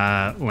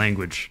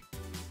language.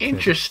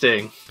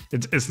 Interesting.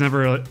 It's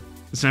never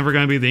going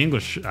to be the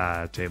English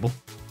table.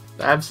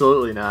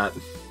 Absolutely not.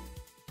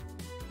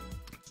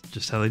 It's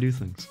just how they do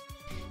things.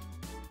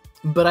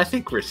 But I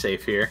think we're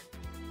safe here.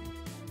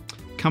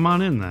 Come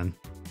on in then.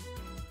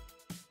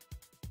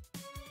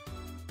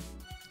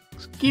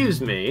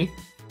 Excuse me.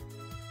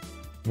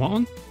 Want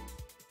one?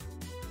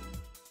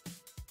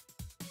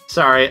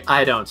 Sorry,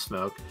 I don't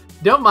smoke.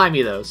 Don't mind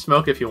me though.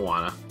 Smoke if you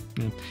wanna.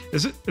 Yeah.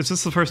 Is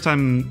this the first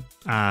time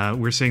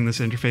we're seeing this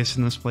interface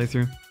in this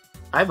playthrough?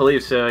 I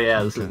believe so.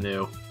 Yeah, this Okay. is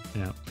new.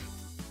 Yeah.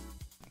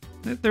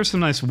 There's some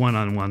nice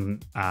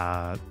one-on-one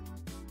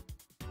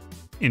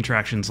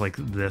interactions like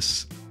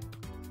this,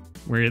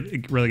 where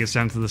it really gets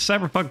down to the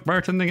cyberpunk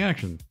bartending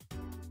action.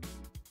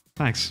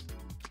 Thanks.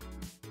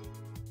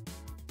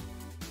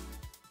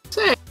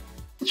 Say,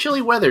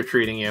 chilly weather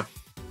treating you?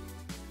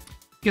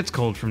 Gets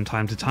cold from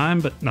time to time,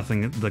 but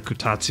nothing the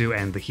Kotatsu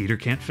and the heater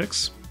can't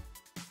fix.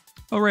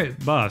 Oh right,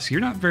 boss, you're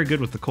not very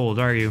good with the cold,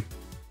 are you?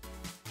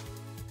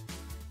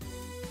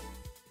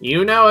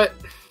 You know it.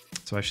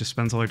 So I should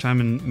spend all our time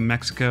in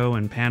Mexico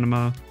and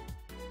Panama.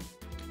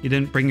 You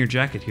didn't bring your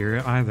jacket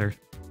here either.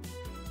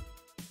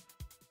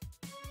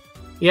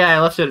 Yeah, I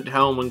left it at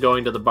home when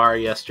going to the bar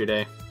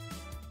yesterday.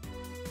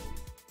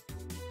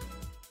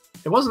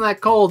 It wasn't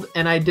that cold,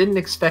 and I didn't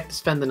expect to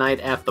spend the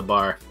night at the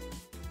bar.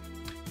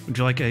 Would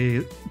you like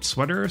a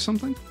sweater or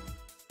something?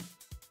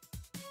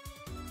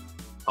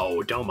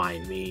 Oh, don't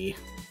mind me.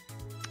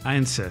 I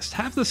insist.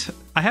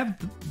 I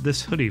have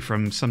this hoodie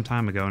from some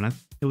time ago, and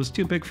it was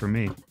too big for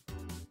me.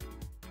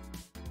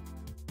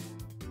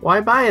 Why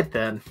buy it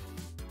then?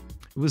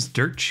 It was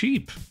dirt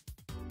cheap.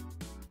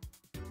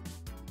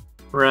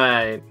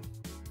 Right.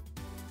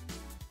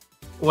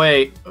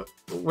 Wait,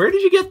 where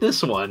did you get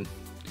this one?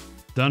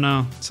 Don't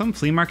know. Some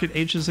flea market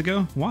ages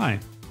ago? Why?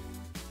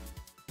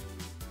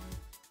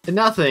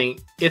 Nothing.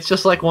 It's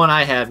just like one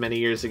I had many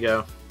years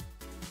ago.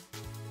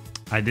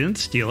 I didn't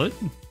steal it.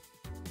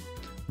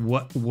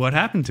 What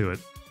happened to it?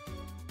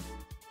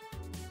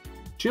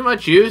 Too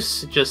much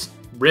use, it just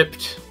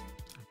ripped.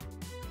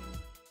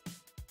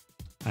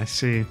 I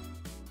see.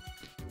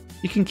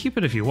 You can keep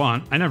it if you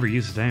want. I never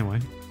use it anyway.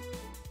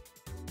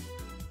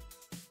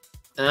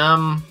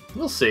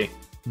 We'll see.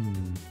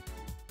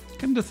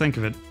 Come to think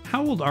of it,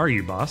 how old are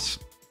you, boss?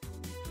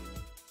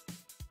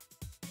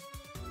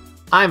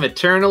 I'm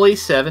eternally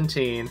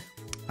 17.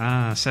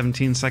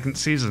 17 second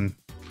season.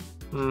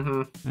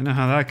 Mm-hmm. I know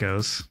how that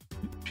goes.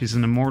 She's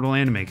an immortal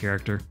anime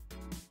character.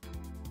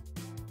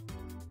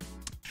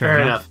 Fair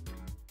enough.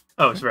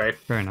 Oh, sorry.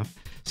 Fair enough.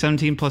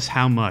 17 plus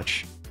how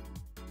much?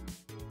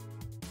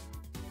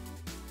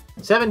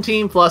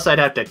 17 plus I'd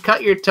have to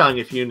cut your tongue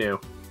if you knew.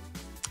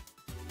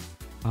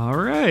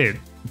 Alright.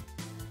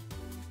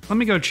 Let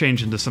me go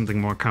change into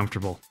something more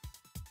comfortable.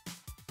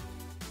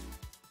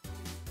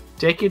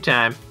 Take your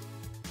time.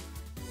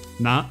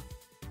 Not,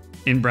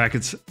 in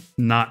brackets,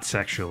 not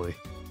sexually.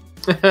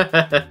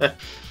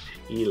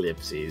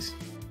 Ellipses.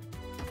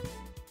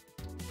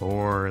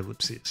 For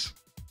ellipses.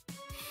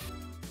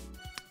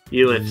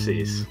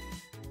 Ellipses.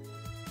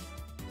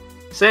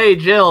 Say,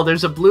 Jill,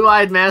 there's a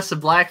blue-eyed mass of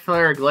black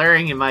flare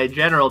glaring in my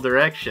general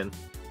direction.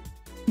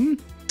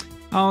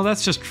 Oh,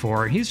 that's just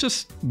 4. He's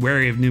just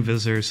wary of new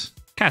visitors.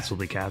 Cats will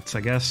be cats,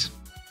 I guess.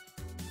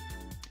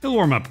 He'll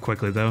warm up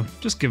quickly, though.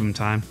 Just give him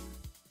time.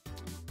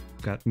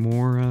 Got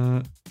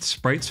more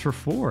sprites for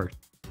 4.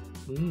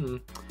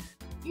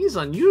 He's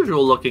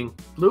unusual looking.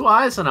 Blue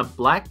eyes on a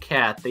black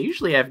cat. They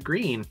usually have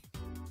green.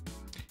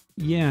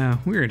 Yeah,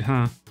 weird,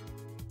 huh?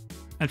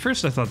 At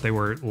first I thought they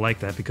were like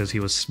that because he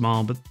was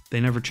small, but they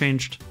never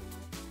changed.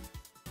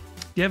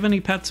 Do you have any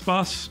pets,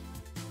 boss?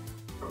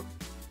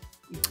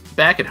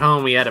 Back at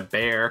home, we had a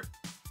bear.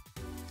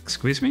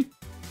 Excuse me?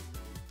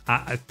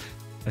 I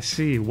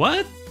see.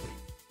 What?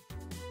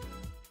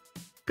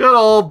 Good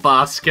old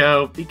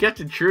Bosco. He kept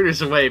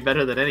intruders away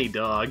better than any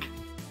dog.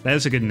 That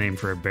is a good name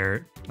for a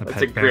bear.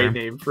 That's a great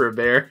name for a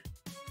bear.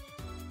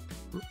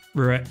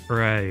 Right.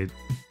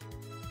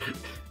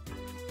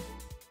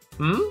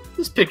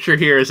 This picture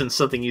here isn't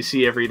something you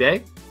see every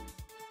day.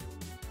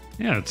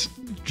 Yeah, it's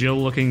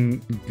Jill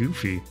looking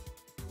goofy.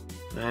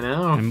 I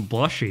know. And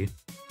blushy.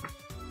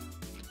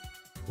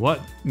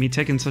 What? Me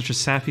taking such a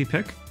sappy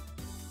pic?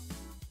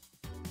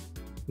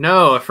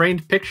 No, a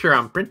framed picture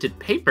on printed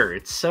paper.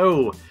 It's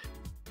so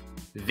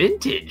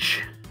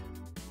vintage.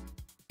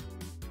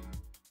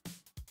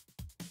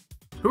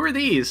 Who are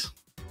these?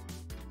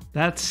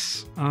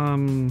 That's,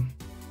 the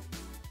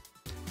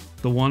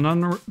one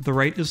on the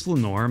right is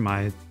Lenore,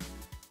 my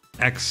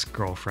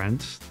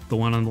ex-girlfriend. The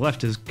one on the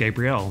left is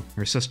Gabrielle,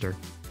 her sister.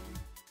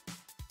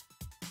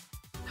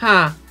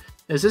 Huh.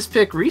 Is this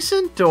pic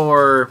recent,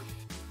 or...?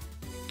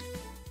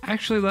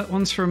 Actually, that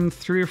one's from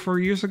 3 or 4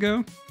 years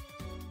ago.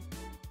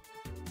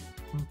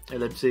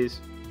 Ellipses.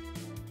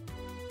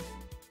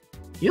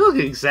 You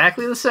look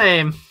exactly the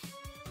same.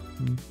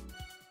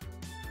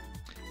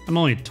 I'm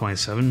only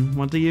 27.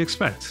 What do you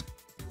expect?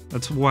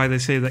 That's why they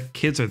say that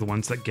kids are the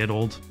ones that get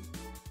old.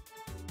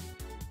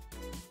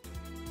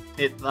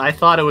 I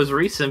thought it was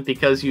recent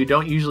because you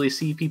don't usually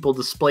see people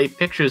display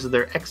pictures of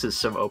their exes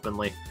so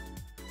openly.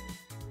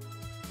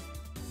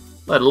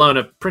 Let alone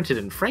a printed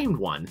and framed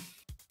one.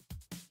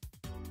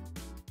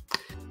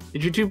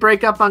 Did you two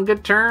break up on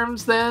good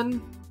terms then?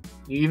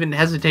 You even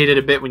hesitated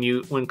a bit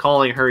when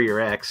calling her your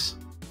ex.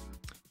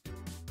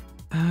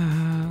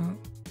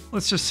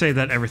 Let's just say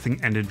that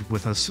everything ended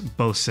with us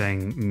both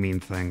saying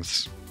mean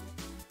things.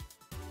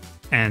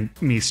 And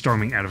me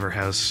storming out of her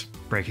house,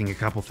 breaking a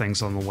couple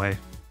things on the way.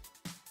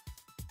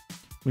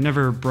 We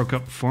never broke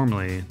up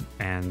formally,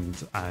 and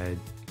I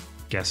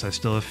guess I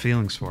still have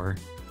feelings for her.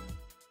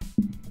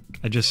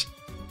 I just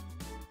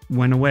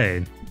went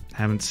away.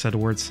 Haven't said a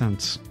word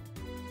since.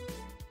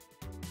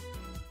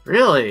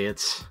 Really?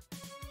 It's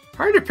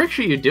hard to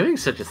picture you doing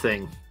such a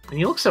thing. And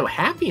you look so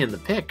happy in the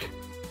pic.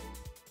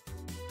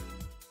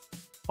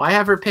 Why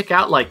have her pick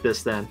out like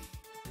this, then?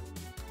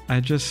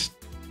 I just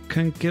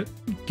couldn't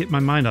get my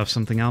mind off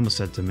something Alma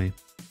said to me.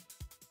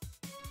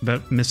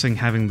 About missing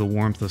having the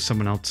warmth of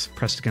someone else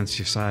pressed against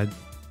your side.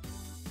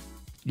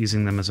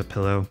 Using them as a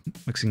pillow,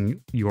 mixing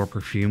your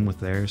perfume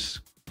with theirs.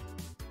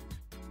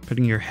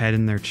 Putting your head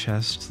in their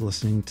chest,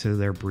 listening to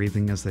their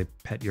breathing as they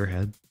pet your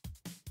head.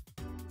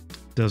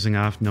 Dozing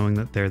off, knowing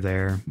that they're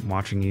there,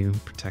 watching you,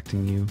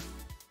 protecting you.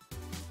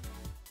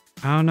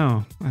 I don't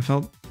know, I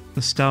felt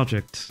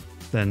nostalgic,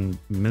 then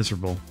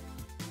miserable.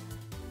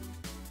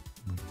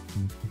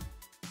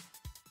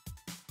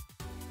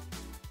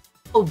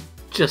 Oh,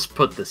 just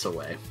put this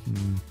away.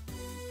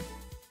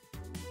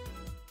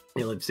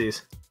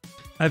 Ellipses.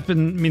 I've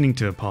been meaning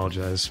to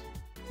apologize,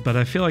 but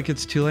I feel like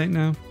it's too late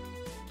now.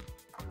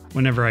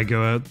 Whenever I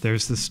go out,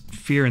 there's this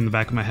fear in the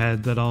back of my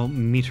head that I'll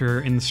meet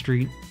her in the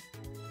street.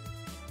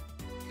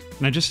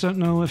 And I just don't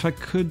know if I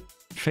could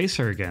face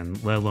her again,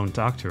 let alone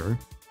talk to her.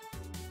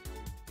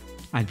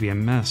 I'd be a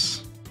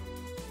mess.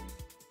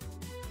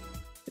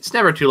 It's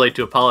never too late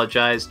to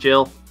apologize,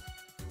 Jill.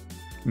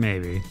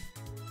 Maybe.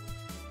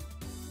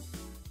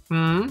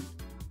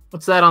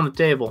 What's that on the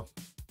table?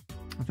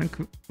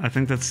 I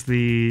think that's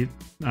the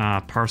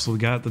parcel we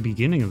got at the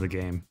beginning of the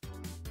game.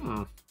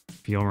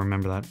 If you'll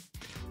remember that.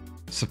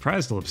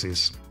 Surprised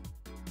ellipses.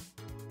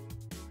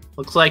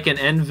 Looks like an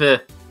envy.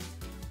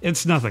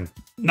 It's nothing.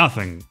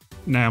 Nothing.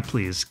 Now,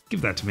 please,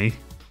 give that to me.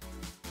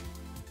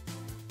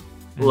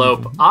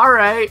 Lope.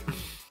 Alright.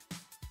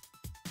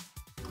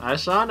 I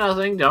saw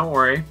nothing, don't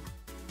worry.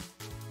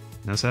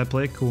 Knows how to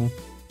play it cool.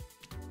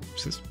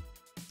 Oopsies.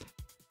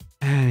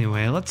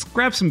 Anyway, let's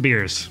grab some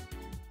beers.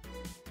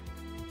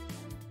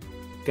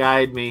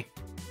 Guide me.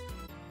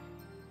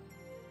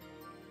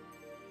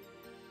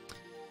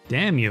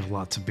 Damn, you have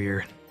lots of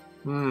beer.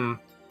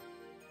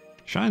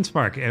 Shine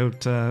Spark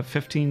out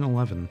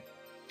 1511.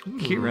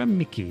 Kira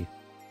Miki.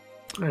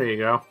 There you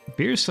go.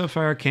 Beer so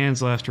far,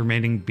 cans left,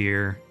 remaining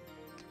beer.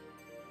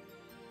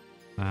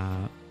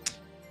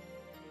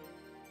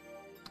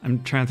 I'm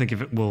trying to think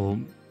if it will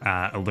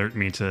alert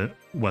me to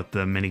what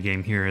the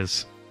minigame here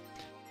is.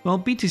 Well,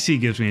 BTC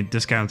gives me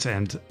discounts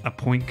and a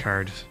point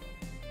card.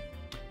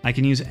 I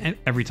can use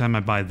every time I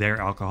buy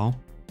their alcohol.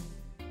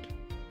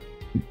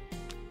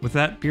 With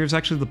that, beer is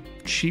actually the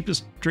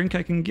cheapest drink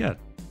I can get.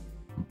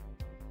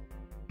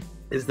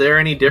 Is there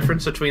any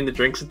difference between the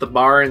drinks at the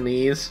bar and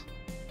these?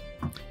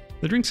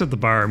 The drinks at the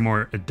bar are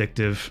more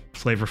addictive,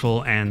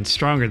 flavorful, and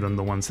stronger than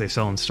the ones they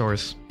sell in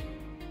stores.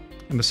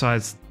 And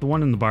besides, the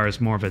one in the bar is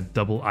more of a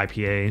double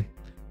IPA.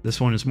 This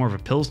one is more of a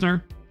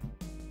Pilsner.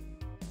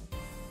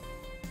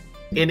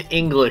 In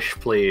English,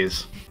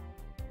 please.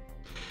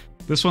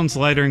 This one's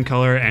lighter in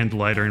color and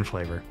lighter in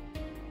flavor.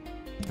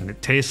 And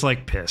it tastes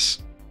like piss.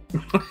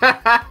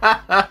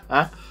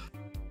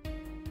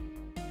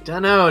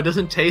 Dunno, it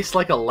doesn't taste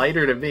like a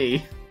lighter to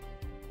me.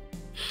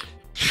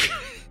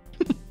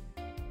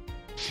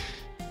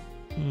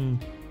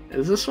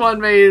 Is this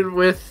one made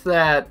with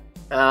that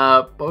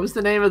What was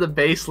the name of the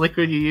base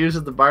liquid you use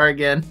at the bar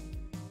again?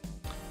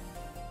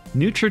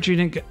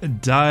 Neutrogenic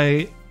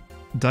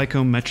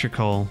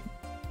dichometrical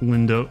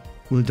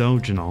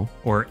lidogenol,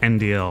 or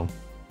NDL.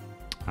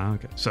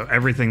 Okay, so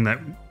everything that,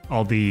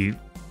 all the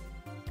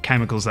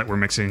chemicals that we're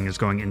mixing is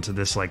going into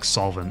this, like,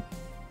 solvent.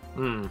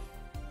 Hmm.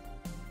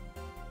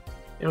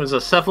 It was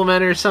a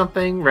supplement or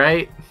something,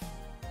 right?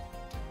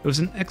 It was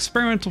an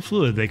experimental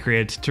fluid they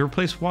created to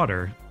replace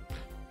water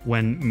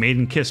when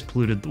Maiden Kiss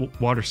polluted the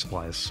water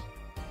supplies.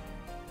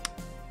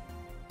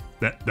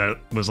 That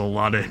was a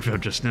lot of info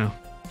just now.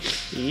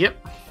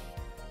 Yep.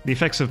 The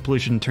effects of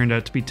pollution turned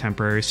out to be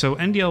temporary, so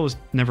NDL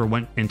never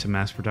went into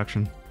mass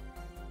production.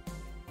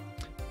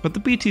 But the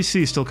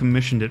BTC still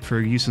commissioned it for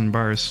use in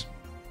bars.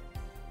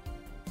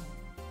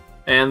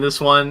 And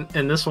this one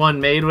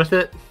made with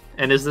it?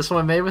 And is this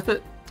one made with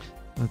it?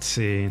 Let's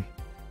see.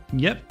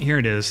 Yep, here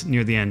it is,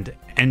 near the end.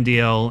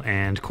 NDL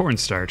and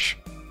cornstarch.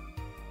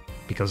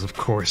 Because of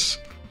course.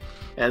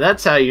 And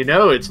that's how you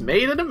know it's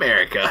made in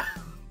America.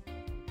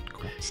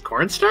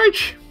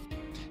 Cornstarch?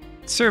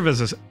 It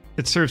serves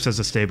as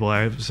a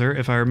stabilizer,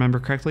 if I remember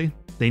correctly.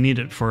 They need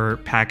it for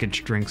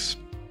packaged drinks.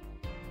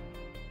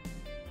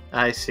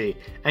 I see.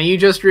 And you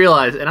just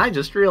realized, and I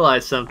just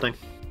realized something.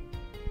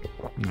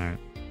 Alright.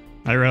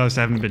 I realized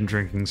I haven't been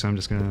drinking, so I'm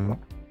just gonna...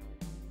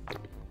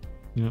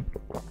 Yep.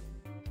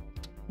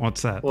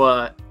 What's that?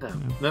 What?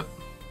 Oh, nope.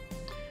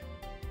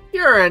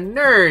 You're a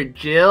nerd,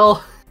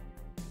 Jill.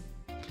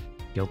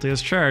 Guilty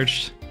as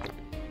charged.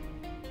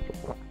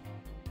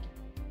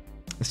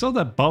 I still have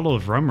that bottle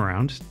of rum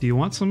around. Do you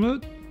want some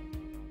of it?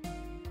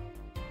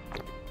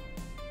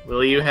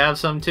 Will you have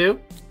some too?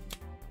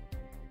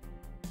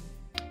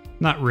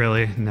 Not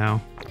really, no.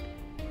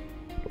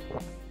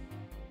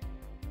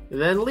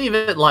 Then leave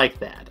it like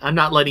that. I'm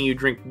not letting you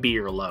drink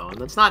beer alone.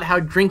 That's not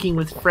how drinking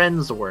with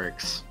friends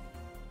works.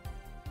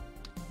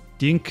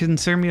 Do you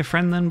consider me a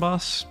friend then,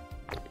 boss?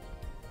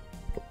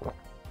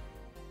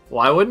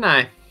 Why wouldn't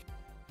I?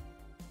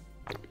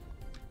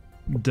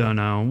 Don't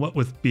know. What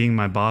with being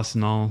my boss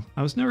and all,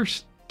 I was never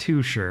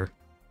too sure.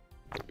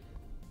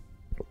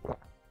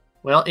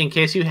 Well, in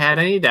case you had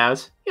any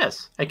doubts,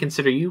 yes, I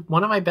consider you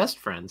one of my best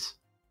friends.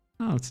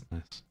 Oh, that's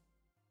nice.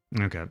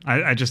 Okay,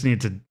 I just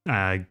need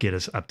to get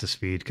us up to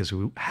speed because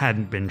we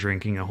hadn't been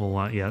drinking a whole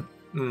lot yet.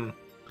 Mm.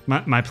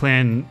 My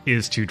plan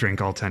is to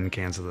drink all 10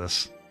 cans of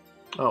this.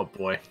 Oh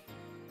boy.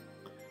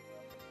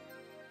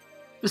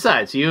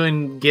 Besides, you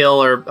and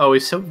Gil are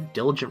always so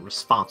diligent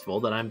responsible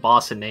that I'm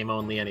boss in name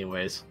only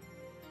anyways.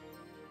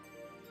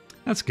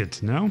 That's good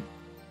to know.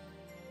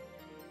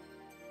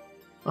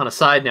 On a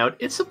side note,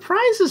 it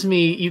surprises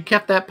me you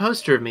kept that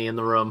poster of me in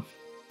the room.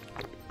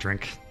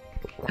 Drink.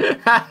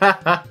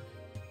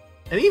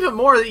 And even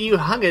more that you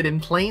hung it in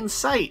plain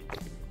sight.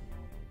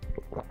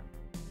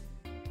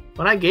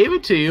 When I gave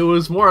it to you, it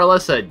was more or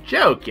less a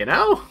joke, you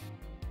know?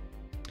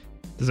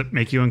 Does it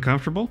make you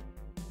uncomfortable?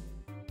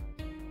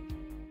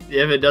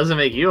 If it doesn't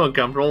make you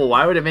uncomfortable,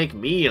 why would it make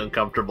me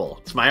uncomfortable?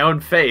 It's my own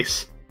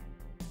face.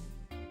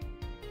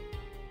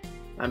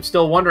 I'm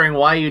still wondering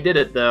why you did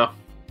it, though.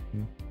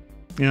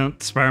 You know,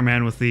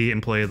 Spider-Man with the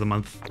Employee of the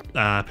Month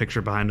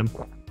picture behind him.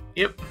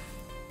 Yep.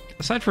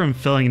 Aside from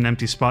filling an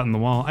empty spot in the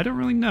wall, I don't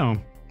really know.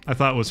 I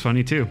thought it was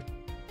funny, too.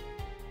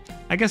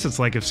 I guess it's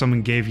like if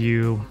someone gave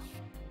you...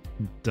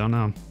 don't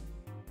know.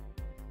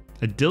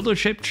 A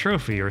dildo-shaped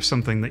trophy or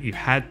something that you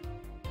had...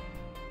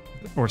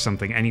 or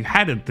something, and you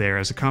had it there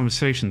as a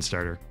conversation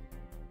starter.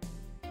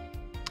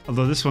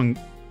 Although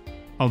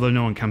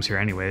no one comes here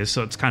anyways,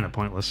 so it's kind of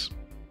pointless.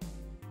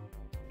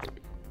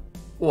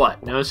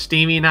 What, no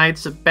steamy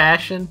nights of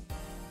passion?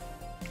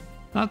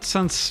 Not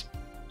since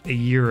a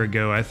year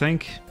ago, I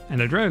think,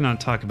 and I'd rather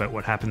not talk about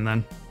what happened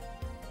then.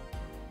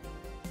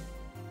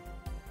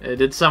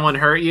 Did someone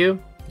hurt you?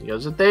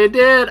 Because if they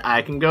did,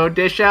 I can go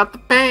dish out the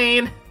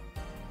pain.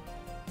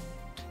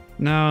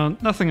 No,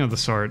 nothing of the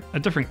sort. A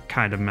different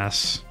kind of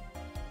mess.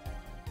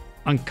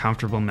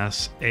 Uncomfortable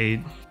mess.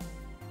 A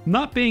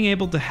not being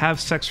able to have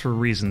sex for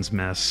reasons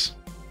mess.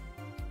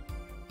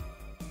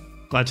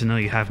 Glad to know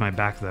you have my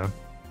back, though.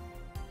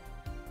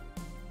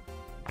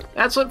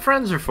 That's what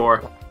friends are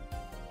for.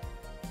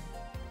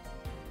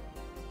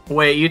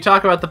 Wait, you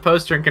talk about the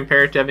poster and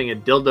compare it to having a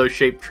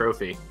dildo-shaped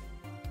trophy.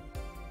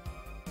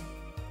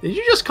 Did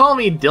you just call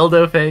me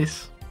dildo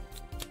face?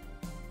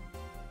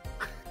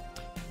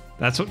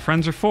 That's what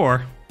friends are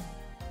for.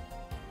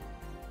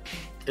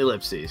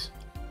 Ellipses.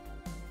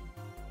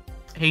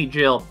 Hey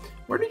Jill,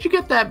 where did you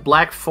get that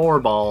black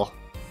 4-ball?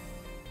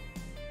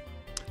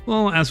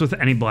 Well, as with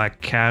any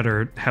black cat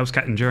or house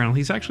cat in general,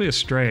 he's actually a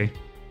stray.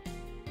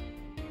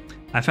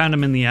 I found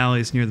him in the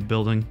alleys near the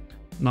building,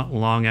 not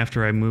long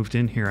after I moved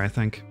in here, I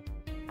think.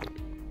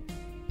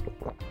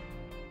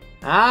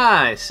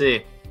 Ah, I see.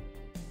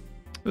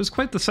 It was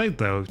quite the sight,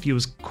 though. He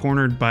was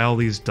cornered by all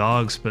these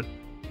dogs, but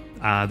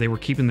they were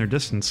keeping their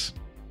distance.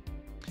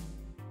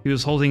 He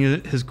was holding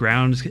his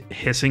ground,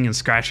 hissing and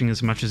scratching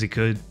as much as he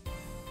could.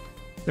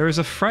 There was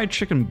a fried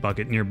chicken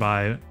bucket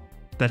nearby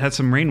that had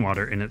some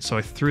rainwater in it, so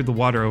I threw the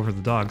water over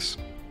the dogs.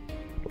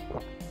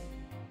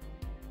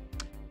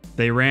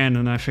 They ran,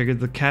 and I figured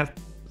the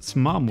cat's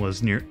mom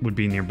would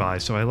be nearby,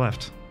 so I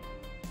left.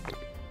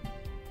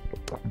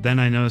 Then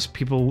I noticed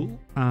people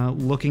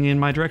looking in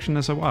my direction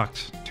as I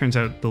walked. Turns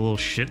out the little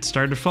shit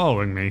started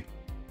following me.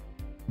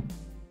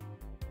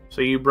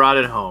 So you brought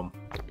it home.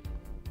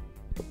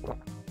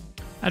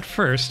 At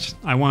first,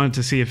 I wanted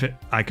to see if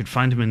I could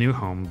find him a new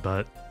home,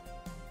 but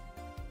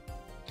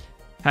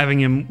having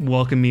him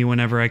welcome me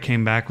whenever I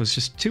came back was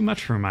just too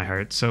much for my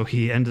heart, so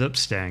he ended up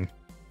staying.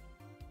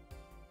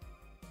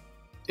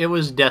 It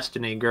was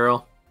destiny,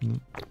 girl.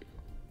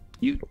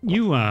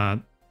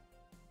 You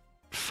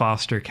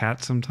foster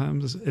cats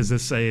sometimes? Is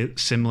this a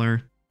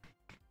similar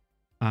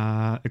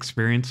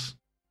experience?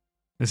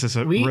 Is this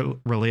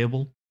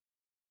relatable?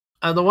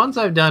 The ones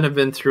I've done have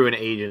been through an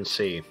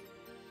agency.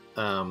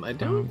 I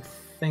don't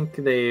think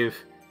they've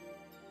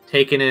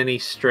taken any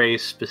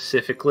strays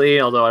specifically,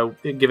 although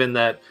given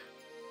that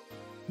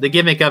the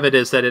gimmick of it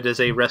is that it is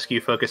a rescue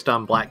focused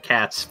on black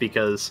cats,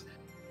 because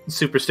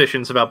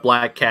superstitions about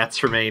black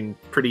cats remain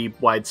pretty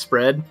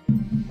widespread.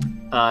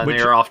 They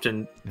are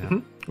often... Yeah.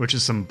 Which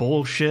is some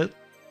bullshit.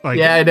 Like,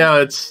 yeah, I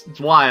know. It's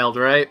wild,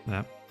 right?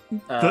 Yeah.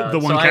 The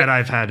one cat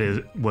I've had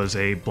was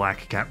a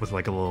black cat with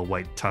like a little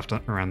white tuft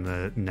around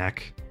the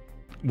neck.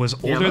 Was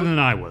older than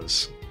I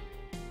was.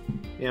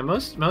 Yeah,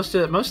 most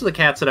of the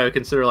cats that I would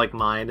consider like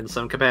mine in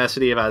some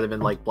capacity have either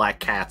been like black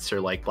cats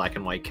or like black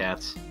and white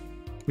cats.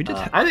 We did.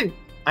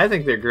 I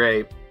think they're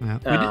great.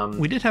 Yeah,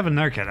 we did have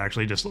another cat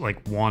actually just like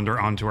wander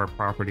onto our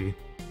property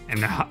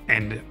and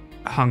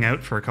hung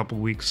out for a couple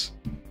weeks.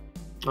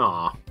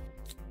 Aw.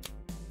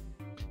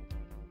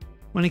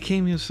 When he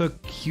came, he was so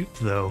cute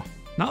though.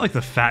 Not like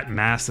the fat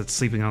mass that's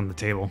sleeping on the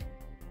table.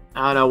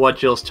 I don't know what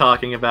Jill's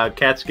talking about.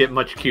 Cats get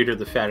much cuter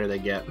the fatter they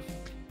get.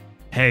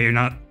 Hey, you're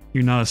not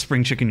a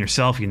spring chicken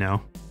yourself, you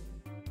know.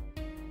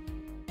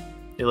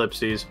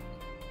 Ellipses.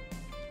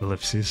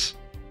 Ellipses.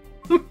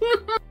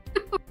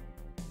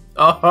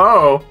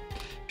 Oh.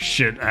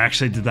 Shit, I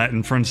actually did that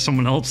in front of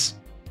someone else.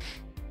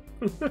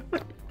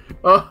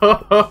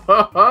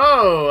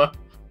 Oh.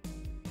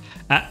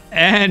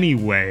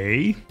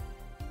 Anyway.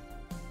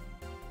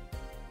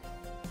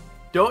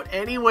 Don't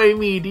anyway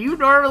me. Do you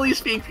normally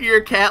speak to your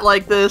cat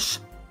like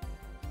this?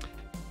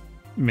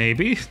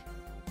 Maybe.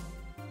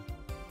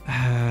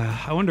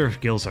 I wonder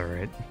if Gil's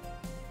alright.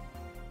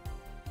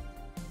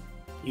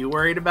 You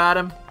worried about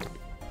him?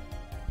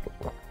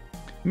 You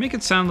make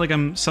it sound like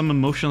I'm some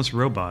emotionless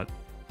robot.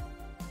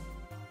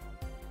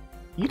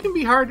 You can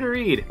be hard to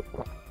read.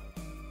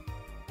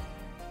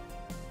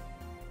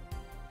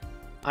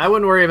 I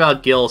wouldn't worry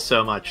about Gil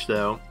so much,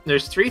 though.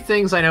 There's 3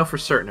 things I know for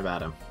certain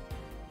about him.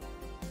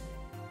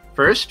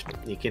 First,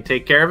 he can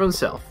take care of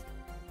himself.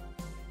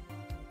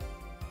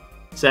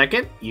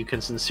 Second, you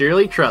can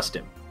sincerely trust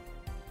him.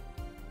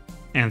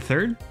 And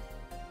third?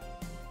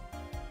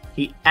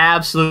 He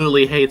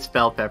absolutely hates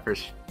bell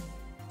peppers.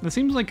 That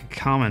seems like a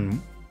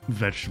common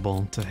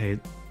vegetable to hate.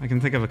 I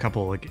can think of a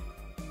couple like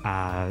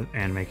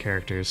anime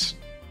characters.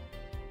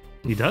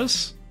 He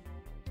does?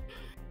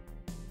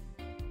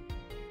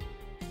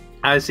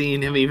 I've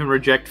seen him even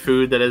reject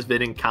food that has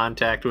been in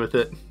contact with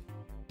it.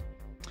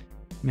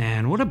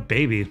 Man, what a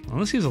baby.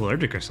 Unless he's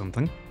allergic or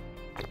something.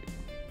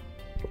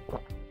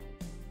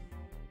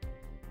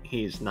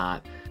 He's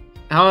not.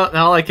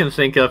 All I can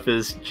think of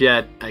is,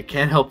 Jet, I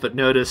can't help but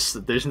notice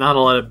that there's not a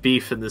lot of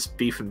beef in this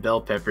beef and bell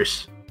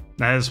peppers.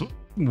 That is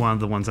one of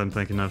the ones I'm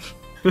thinking of.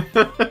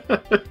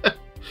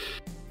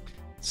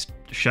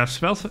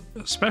 Chef's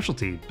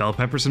specialty, bell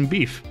peppers and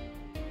beef.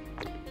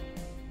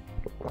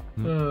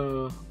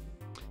 How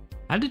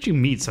did you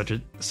meet such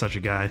a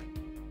guy?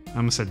 I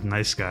almost said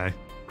nice guy.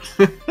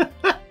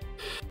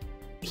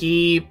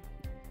 He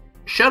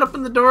showed up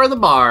in the door of the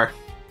bar.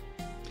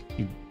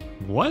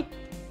 What?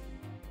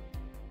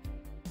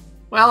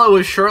 Well, it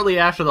was shortly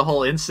after the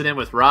whole incident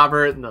with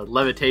Robert and the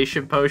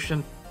levitation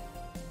potion.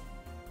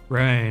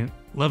 Right.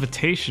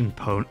 Levitation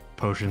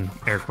potion,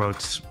 air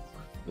quotes.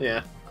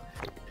 Yeah.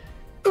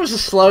 It was a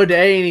slow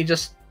day and he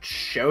just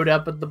showed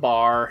up at the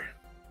bar.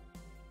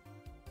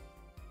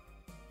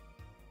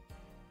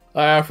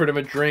 I offered him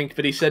a drink,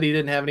 but he said he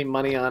didn't have any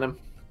money on him.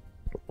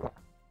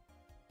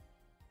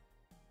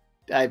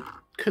 I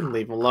couldn't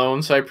leave him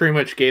alone, so I pretty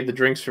much gave the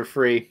drinks for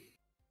free.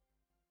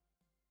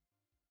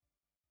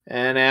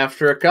 And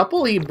after a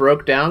couple, he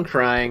broke down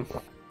crying.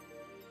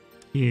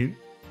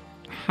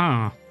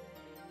 Huh.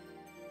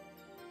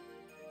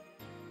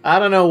 I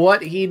don't know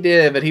what he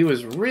did, but he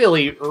was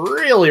really,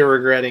 really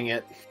regretting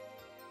it.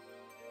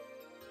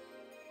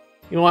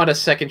 He wanted a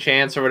second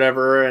chance or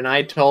whatever, and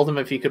I told him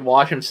if he could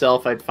wash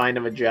himself, I'd find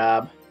him a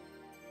job.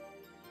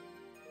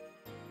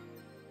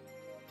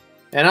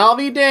 And I'll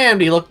be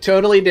damned, he looked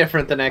totally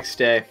different the next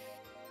day.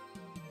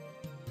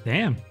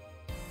 Damn.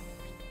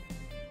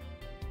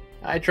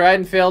 I tried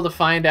and failed to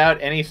find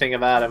out anything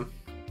about him.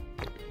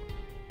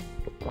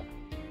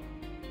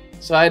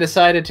 So I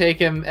decided to take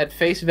him at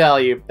face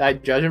value.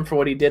 I'd judge him for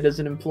what he did as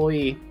an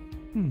employee.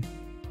 And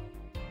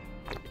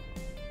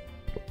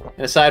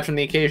aside from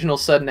the occasional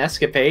sudden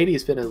escapade,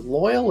 he's been as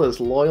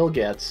loyal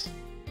gets.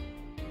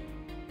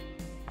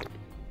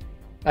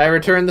 I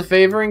return the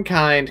favor in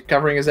kind,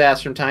 covering his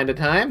ass from time to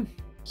time.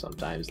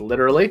 Sometimes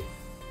literally.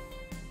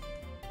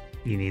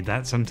 You need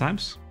that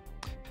sometimes.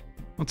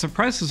 What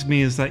surprises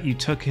me is that you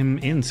took him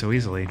in so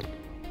easily.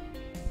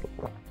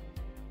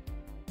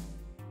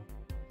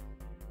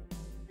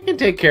 I can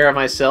take care of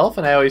myself,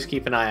 and I always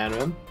keep an eye on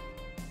him.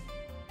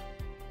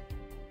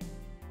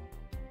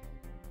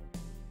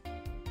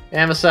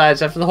 And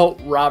besides, after the whole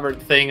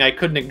Robert thing, I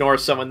couldn't ignore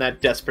someone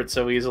that desperate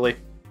so easily.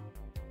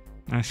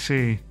 I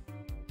see.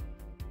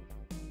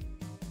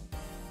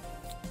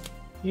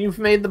 You've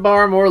made the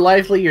bar more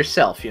lively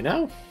yourself, you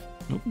know?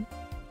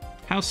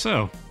 How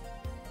so?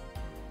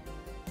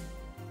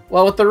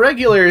 Well, with the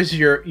regulars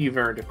you've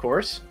earned, of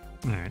course.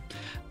 Alright.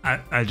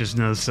 I just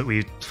noticed that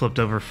we flipped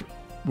over.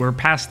 We're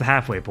past the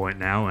halfway point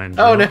now, and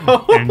oh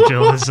no! And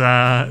Jill has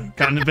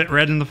gotten a bit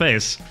red in the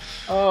face.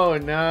 Oh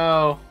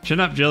no! Chin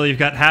up, Jill. You've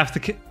got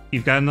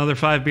you've got another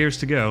 5 beers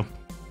to go.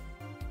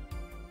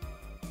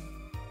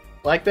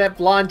 Like that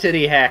blonde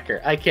titty hacker.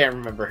 I can't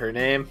remember her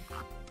name.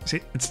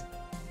 See, it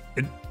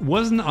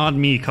wasn't on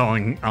me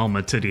calling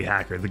Alma titty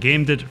hacker. The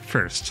game did it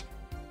first.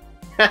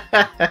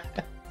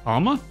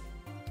 Alma?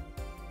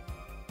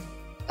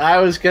 I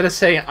was gonna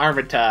say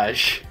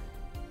Armitage.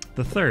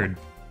 The third.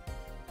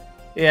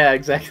 Yeah,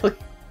 exactly.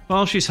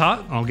 Well, she's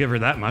hot. I'll give her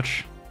that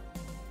much.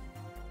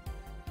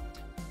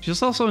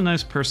 She's also a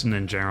nice person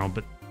in general,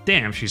 but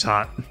damn, she's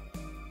hot.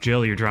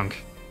 Jill, you're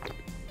drunk.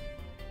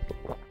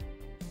 Are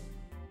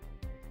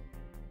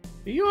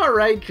you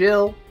alright,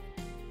 Jill?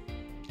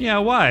 Yeah,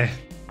 why?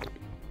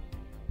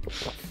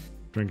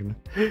 Drinking.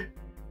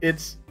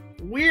 It's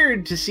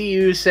weird to see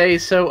you say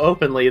so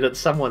openly that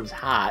someone's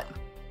hot.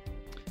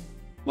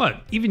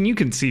 What? Even you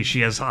can see she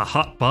has a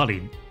hot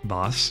body,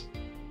 boss.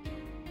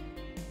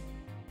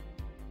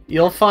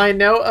 You'll find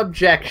no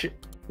objections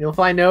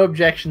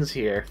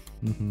here.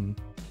 Mm-hmm.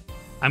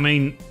 I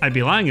mean, I'd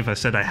be lying if I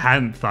said I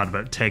hadn't thought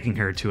about taking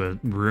her to a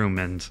room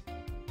and...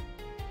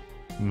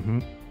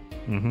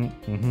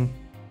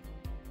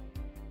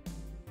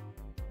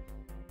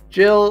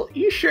 Jill,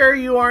 you sure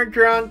you aren't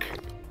drunk?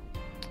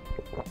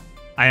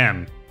 I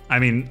am. I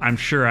mean, I'm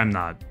sure I'm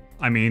not.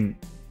 I mean...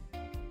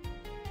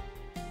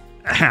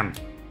 Ahem.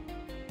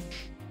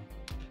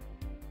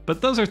 But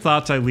those are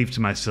thoughts I leave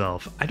to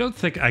myself. I don't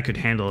think I could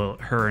handle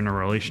her in a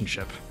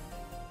relationship.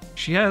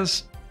 She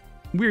has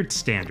weird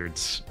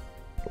standards.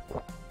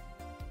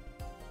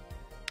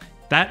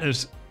 That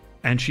is...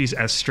 And she's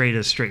as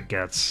straight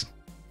gets.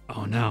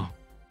 Oh no.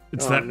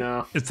 It's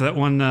that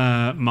one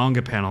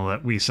manga panel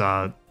that we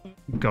saw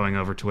going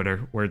over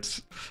Twitter, where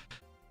it's...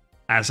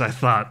 As I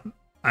thought,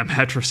 I'm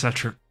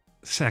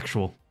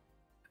heterosexual.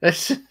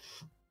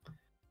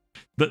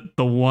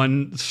 The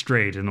one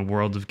straight in a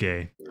world of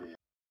gay.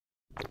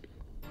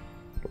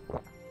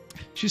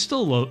 She's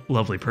still a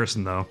lovely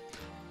person, though.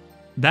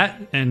 That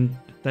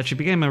she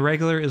became a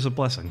regular is a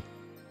blessing.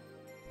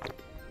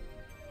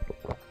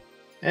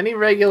 Any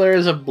regular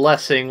is a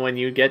blessing when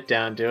you get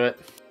down to it.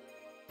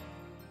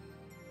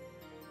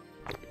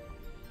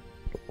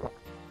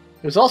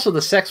 There's also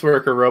the sex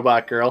worker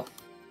robot girl.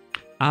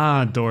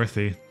 Ah,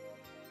 Dorothy.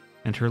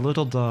 And her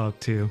little dog,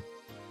 too.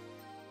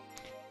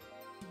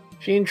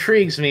 She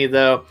intrigues me,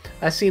 though.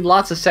 I've seen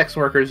lots of sex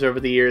workers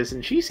over the years,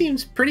 and she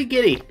seems pretty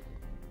giddy.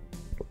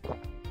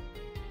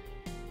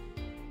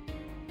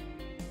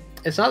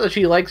 It's not that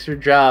she likes her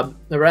job,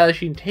 but rather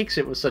she takes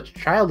it with such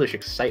childish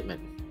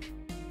excitement.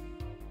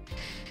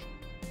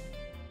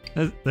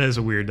 That is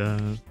a weird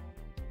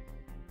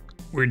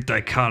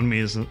dichotomy,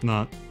 is it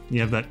not?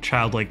 You have that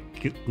childlike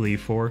glee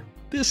for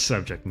this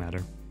subject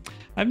matter.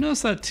 I've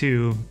noticed that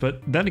too,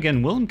 but then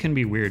again, Willem can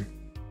be weird.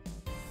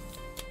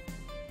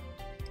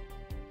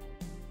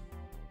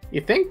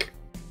 You think?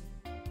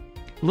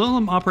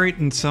 Willem operate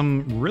in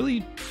some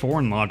really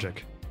foreign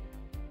logic.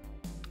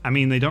 I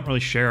mean, they don't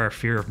really share our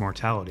fear of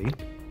mortality.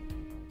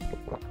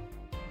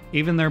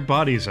 Even if their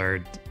bodies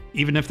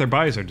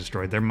are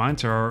destroyed, their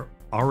minds are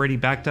already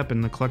backed up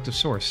in the collective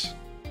source.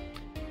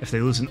 If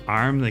they lose an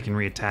arm, they can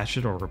reattach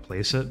it or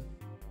replace it.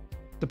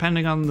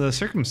 Depending on the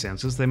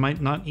circumstances, they might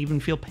not even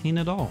feel pain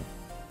at all.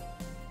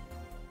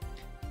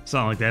 It's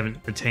not like they haven't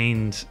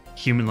attained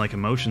human-like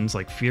emotions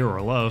like fear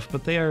or love,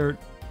 but they are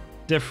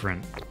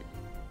different.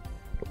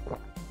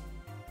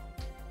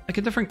 Like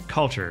a different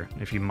culture,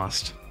 if you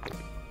must.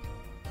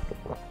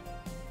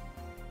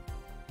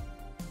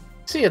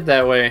 See it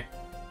that way.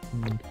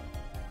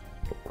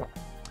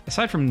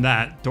 Aside from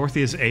that,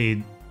 Dorothy is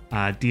a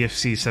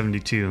DFC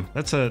 72.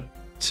 That's a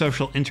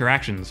social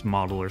interactions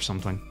model or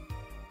something.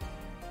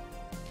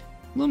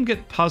 Let them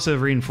get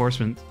positive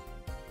reinforcement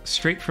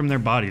straight from their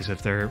bodies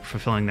if they're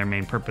fulfilling their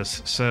main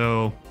purpose,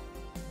 so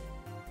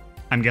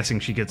I'm guessing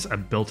she gets a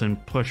built-in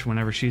push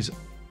whenever she's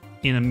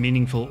in a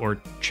meaningful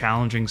or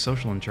challenging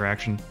social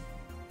interaction.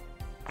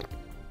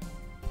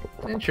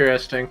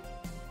 Interesting.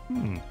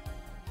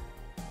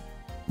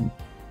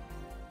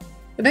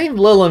 The name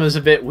Lilum is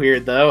a bit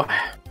weird, though.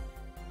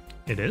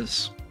 It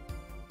is?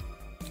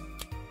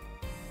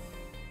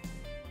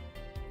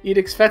 You'd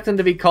expect them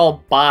to be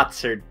called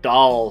bots or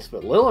dolls,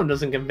 but Lilum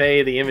doesn't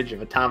convey the image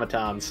of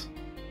automatons.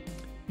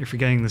 You're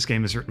forgetting this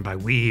game is written by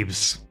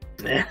weebs.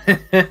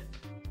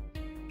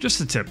 Just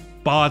a tip.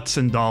 Bots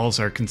and dolls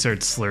are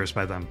considered slurs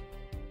by them.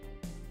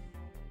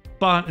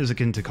 Bot is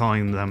akin to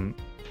calling them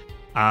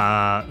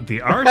the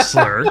R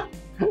slur.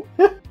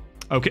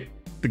 Okay,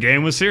 the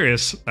game was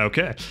serious.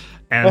 Okay.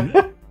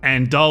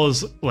 And doll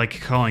is like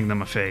calling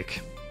them a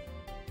fake.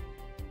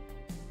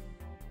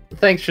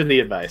 Thanks for the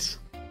advice.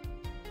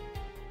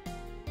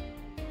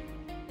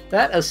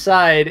 That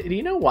aside, do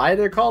you know why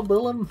they're called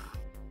Lilim?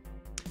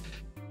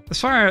 As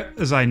far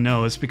as I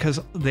know, it's because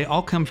they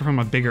all come from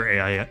a bigger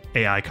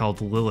AI called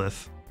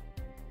Lilith.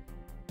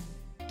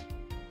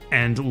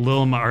 And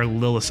Lilim are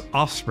Lilith's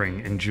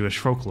offspring in Jewish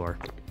folklore.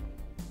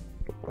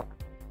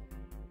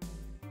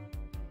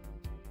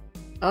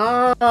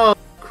 Oh,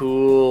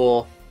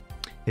 cool.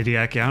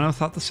 Hideaki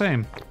thought the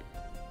same.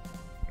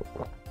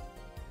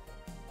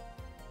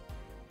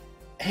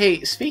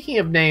 Hey, speaking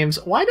of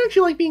names, why don't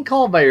you like being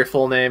called by your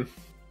full name?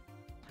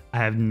 I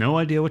have no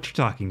idea what you're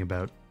talking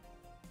about.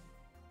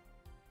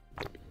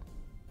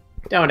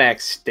 Don't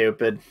act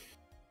stupid.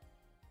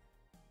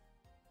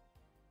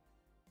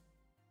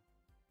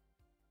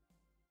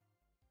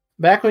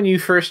 Back when you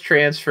first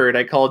transferred,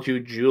 I called you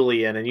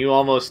Julian, and you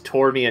almost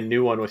tore me a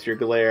new one with your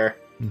glare.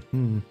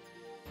 Mm-hmm.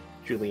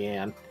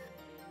 Julianne.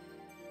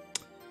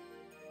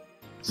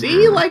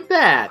 See, like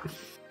that.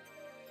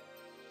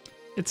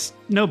 It's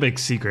no big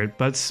secret,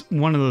 but it's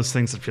one of those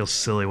things that feels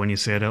silly when you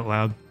say it out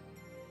loud.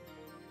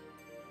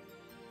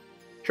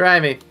 Try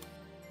me.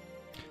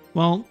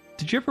 Well,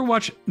 did you ever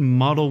watch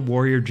Model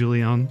Warrior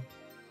Julian?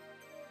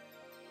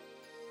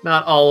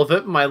 Not all of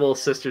it. My little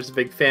sister's a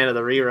big fan of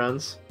the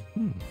reruns.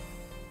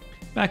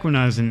 Back when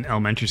I was in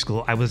elementary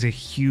school, I was a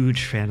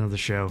huge fan of the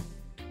show.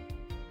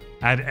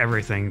 I had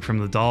everything, from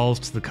the dolls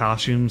to the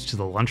costumes to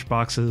the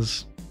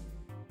lunchboxes.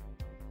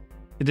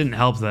 It didn't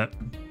help that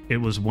it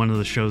was one of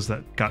the shows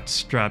that got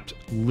strapped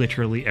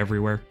literally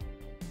everywhere.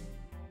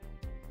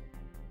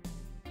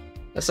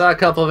 I saw a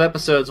couple of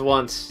episodes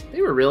once.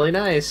 They were really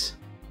nice.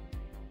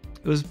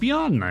 It was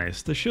beyond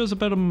nice. The show's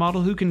about a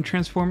model who can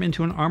transform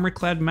into an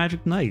armor-clad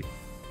magic knight.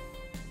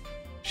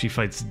 She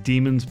fights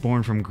demons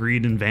born from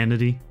greed and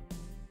vanity.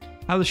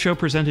 How the show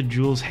presented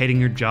Jules hating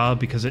her job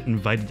because it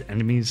invited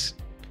enemies,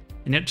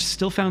 and yet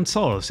still found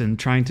solace in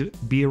trying to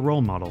be a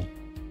role model.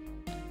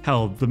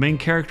 Hell, the main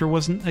character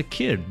wasn't a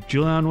kid.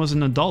 Julian was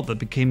an adult that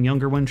became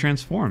younger when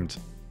transformed.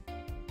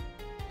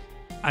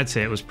 I'd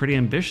say it was pretty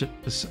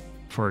ambitious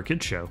for a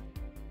kid's show.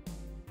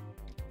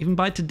 Even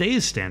by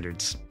today's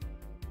standards.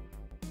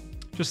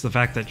 Just the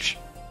fact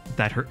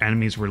that her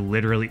enemies were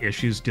literally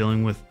issues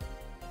dealing with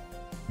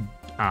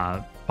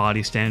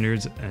body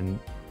standards and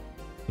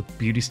with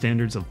beauty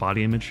standards of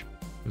body image.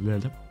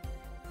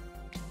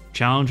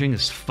 Challenging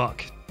as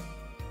fuck.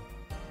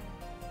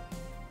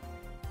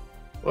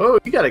 Whoa,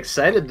 you got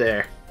excited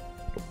there.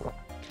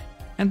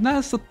 And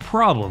that's the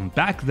problem.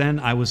 Back then,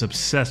 I was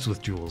obsessed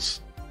with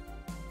Jules.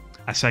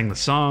 I sang the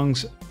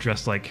songs,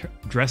 dressed like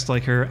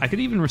her. I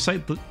could even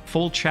recite the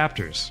full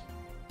chapters.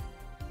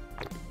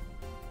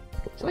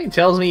 Something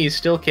tells me you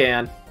still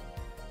can.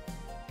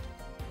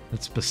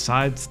 That's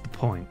besides the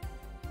point.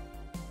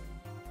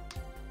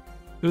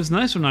 It was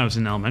nice when I was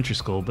in elementary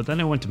school, but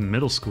then I went to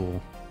middle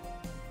school.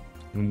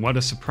 And what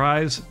a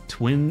surprise,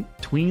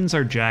 tweens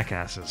are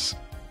jackasses.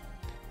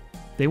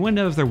 They went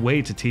out of their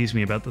way to tease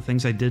me about the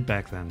things I did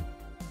back then.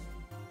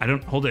 I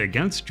don't hold it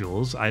against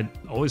Jules, I'd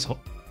always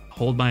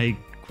hold my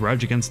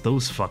grudge against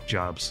those fuck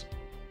jobs.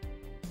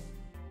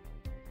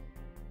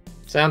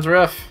 Sounds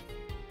rough.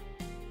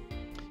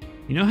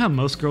 You know how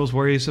most girls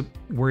worry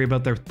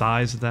about their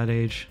thighs at that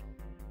age?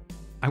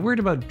 I worried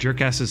about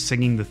jerkasses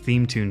singing the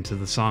theme tune to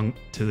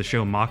the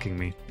show mocking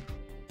me.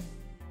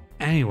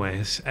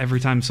 Anyways, every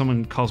time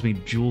someone calls me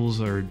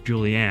Jules or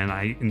Julianne,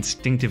 I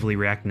instinctively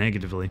react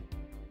negatively.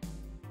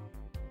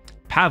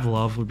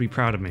 Pavlov would be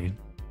proud of me.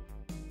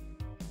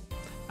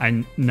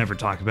 I never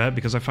talk about it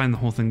because I find the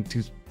whole thing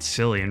too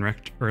silly in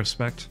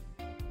retrospect.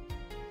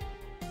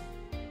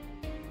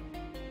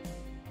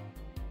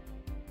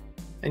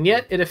 And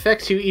yet, it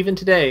affects you even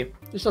today.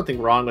 There's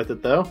nothing wrong with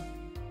it, though.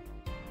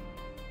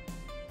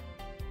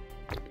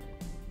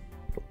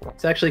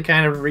 It's actually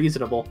kind of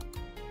reasonable.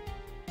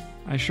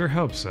 I sure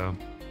hope so.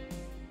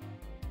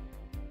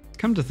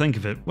 Come to think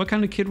of it, what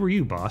kind of kid were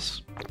you,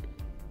 boss?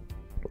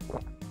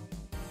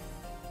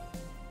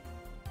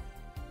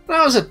 When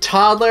I was a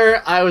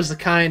toddler, I was the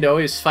kind to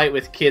always fight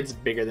with kids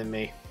bigger than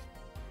me.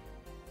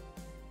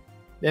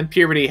 Then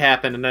puberty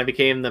happened, and I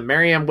became the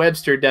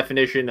Merriam-Webster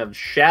definition of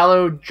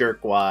shallow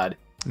jerkwad.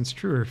 It's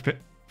true, her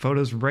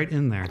photo's right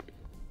in there.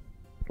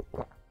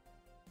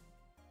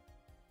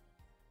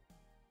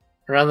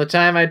 Around the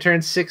time I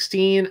turned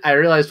 16, I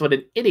realized what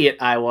an idiot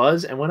I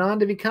was and went on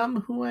to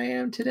become who I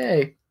am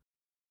today.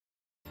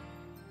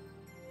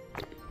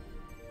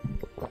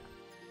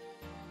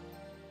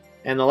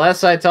 And the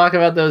less I talk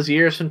about those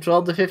years from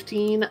 12 to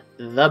 15,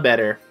 the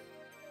better.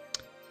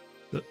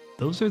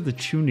 Those are the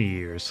Chuni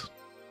years.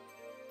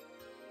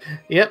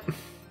 Yep.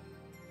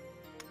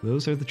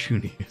 Those are the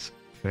Chuni years.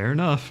 Fair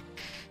enough.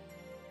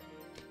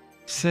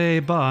 Say,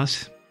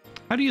 boss,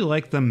 How do you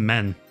like them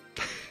men?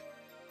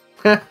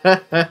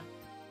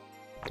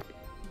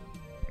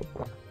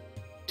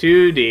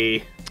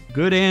 2D.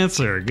 Good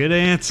answer. Good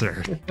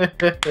answer.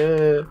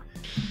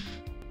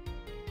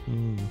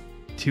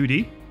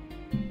 2D?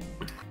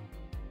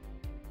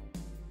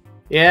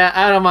 Yeah,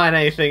 I don't mind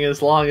anything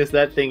as long as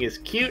that thing is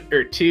cute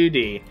or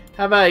 2D.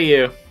 How about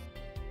you?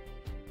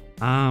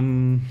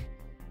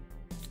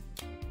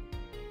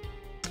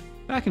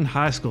 Back in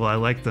high school, I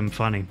liked them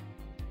funny.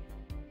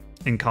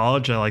 In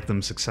college, I liked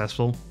them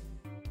successful.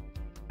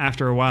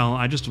 After a while,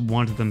 I just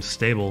wanted them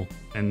stable,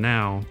 and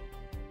now...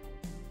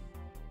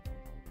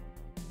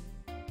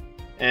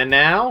 And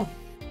now?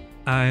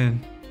 I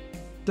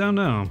don't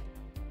know.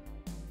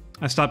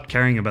 I stopped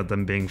caring about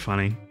them being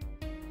funny.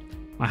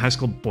 My high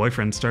school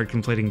boyfriend started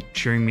conflating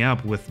cheering me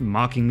up with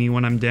mocking me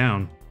when I'm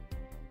down.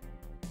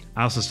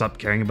 I also stopped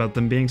caring about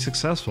them being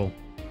successful.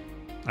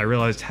 I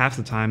realized half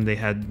the time they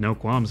had no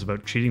qualms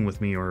about cheating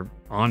with me or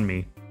on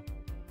me.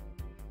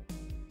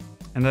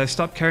 And I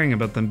stopped caring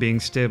about them being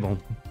stable.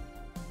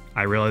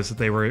 I realized that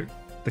they were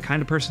the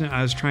kind of person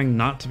I was trying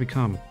not to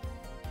become.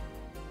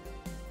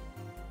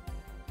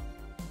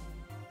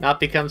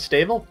 Not become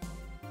stable?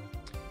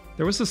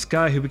 There was this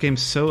guy who became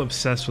so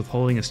obsessed with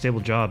holding a stable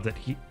job that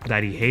he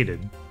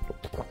hated.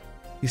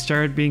 He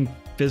started being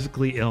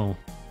physically ill.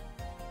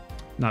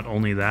 Not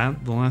only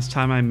that, the last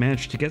time I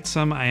managed to get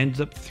some, I ended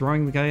up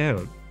throwing the guy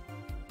out.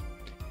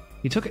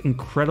 He took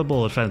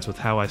incredible offense with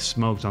how I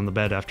smoked on the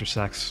bed after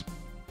sex.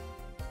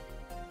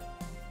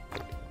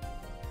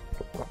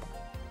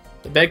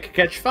 The bed could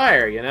catch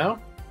fire, you know?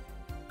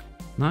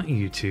 Not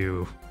you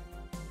two.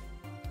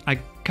 I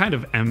kind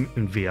of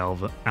envy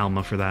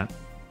Alma for that.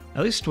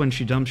 At least when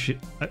she dumps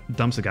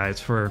a guy,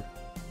 it's for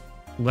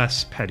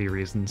less petty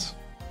reasons.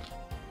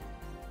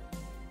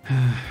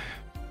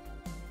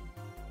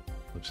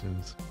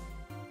 Oopsies.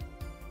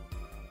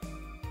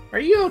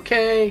 Are you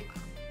okay?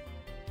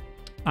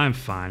 I'm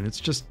fine. It's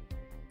just...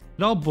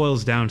 It all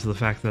boils down to the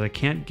fact that I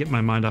can't get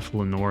my mind off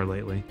Lenore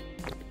lately.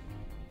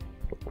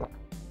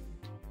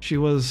 She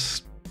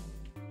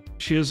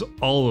is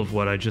all of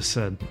what I just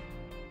said.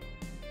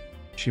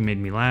 She made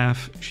me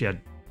laugh, she had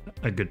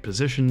a good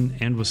position,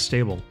 and was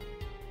stable.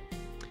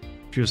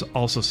 She was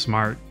also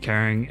smart,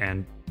 caring,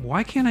 and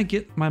why can't I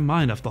get my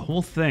mind off the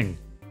whole thing?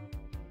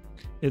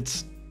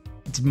 It's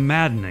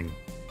maddening.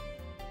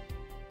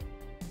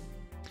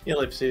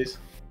 Ellipses.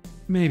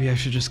 Maybe I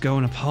should just go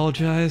and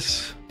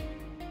apologize.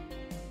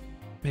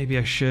 Maybe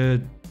I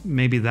should.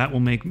 Maybe that will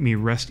make me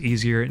rest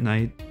easier at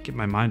night, get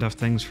my mind off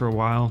things for a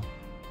while.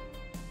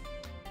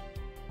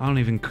 I don't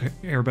even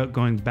care about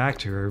going back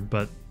to her,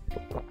 but...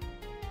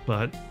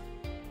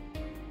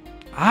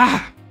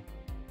 Ah!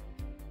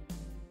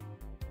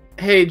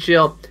 Hey,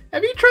 Jill,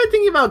 have you tried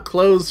thinking about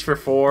clothes for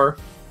 4?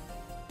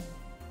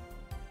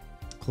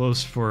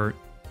 Close for...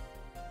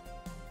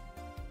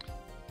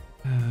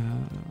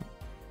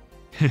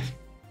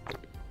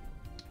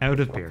 out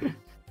of beer.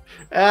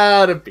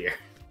 Out of beer.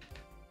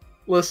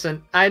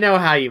 Listen, I know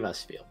how you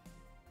must feel.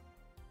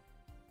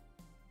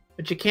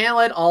 But you can't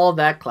let all of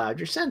that cloud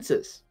your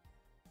senses.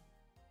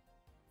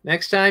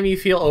 Next time you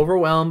feel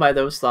overwhelmed by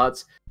those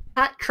thoughts,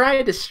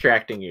 try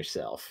distracting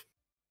yourself.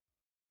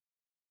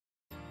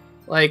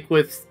 Like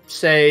with,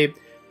 say,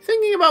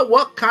 thinking about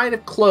what kind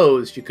of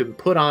clothes you can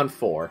put on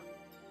for.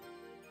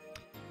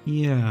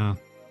 Yeah.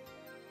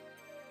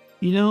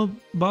 You know,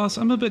 boss,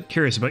 I'm a bit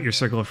curious about your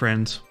circle of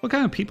friends. What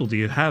kind of people do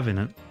you have in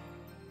it?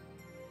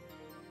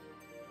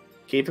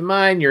 Keep in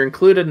mind, you're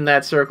included in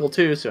that circle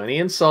too, so any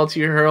insults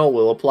you hurl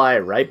will apply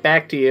right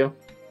back to you.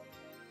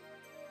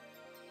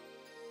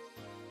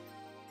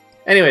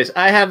 Anyways,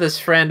 I have this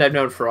friend I've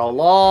known for a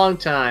long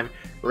time.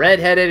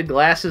 Red-headed,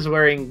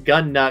 glasses-wearing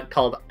gun nut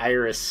called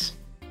Iris.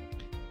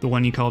 The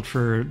one you called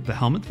for the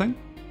helmet thing?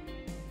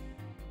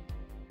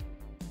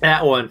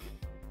 That one.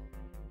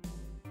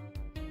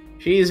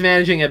 She's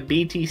managing a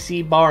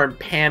BTC bar in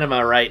Panama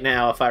right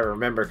now, if I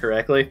remember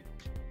correctly.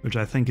 Which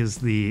I think is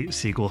the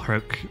sequel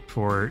hook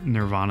for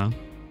Nirvana.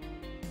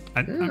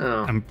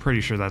 I'm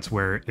pretty sure that's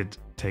where it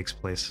takes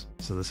place.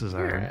 So this is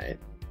our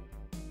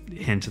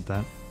hint at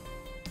that.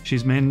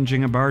 She's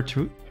managing a bar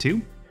too?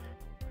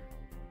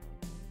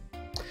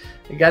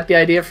 I got the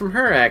idea from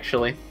her,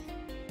 actually.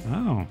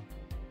 Oh.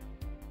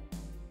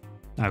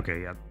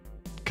 Okay, yeah.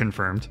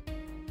 Confirmed.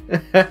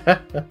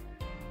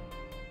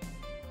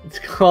 It's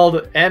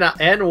called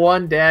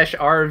N1-RV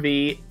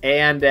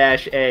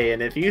A,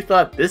 and if you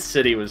thought this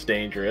city was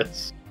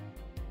dangerous,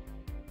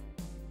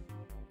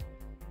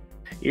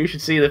 you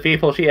should see the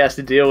people she has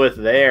to deal with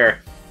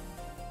there.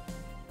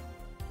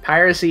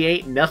 Piracy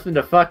ain't nothing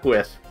to fuck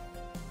with.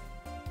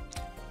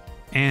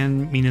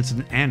 And I mean, it's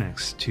an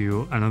annex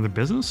to another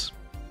business?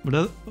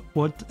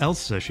 What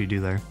else does she do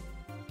there?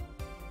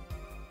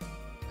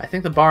 I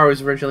think the bar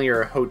was originally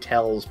her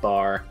hotel's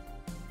bar.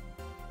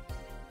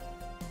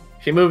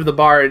 She moved the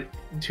bar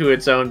to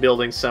its own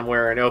building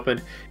somewhere and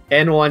opened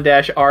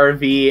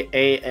N1-RV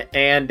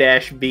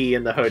A&B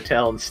in the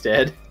hotel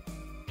instead.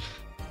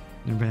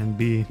 Nirvan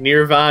B.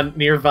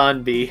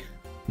 Nirvan B.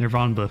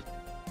 Nirvanba.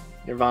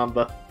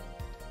 Nirvanba.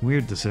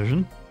 Weird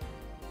decision.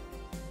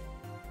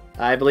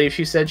 I believe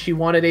she said she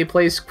wanted a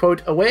place,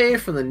 quote, away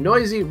from the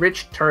noisy,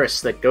 rich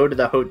tourists that go to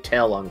the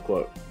hotel,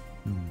 unquote.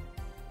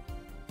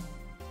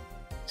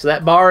 So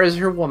that bar is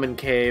her woman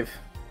cave.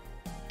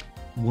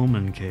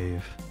 Woman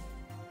cave.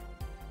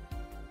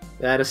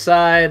 That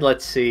aside,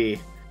 let's see.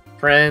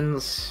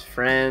 Friends.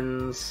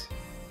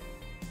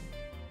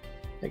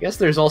 I guess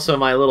there's also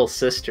my little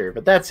sister,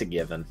 but that's a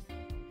given.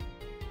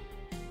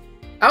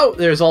 Oh,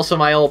 there's also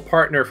my old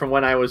partner from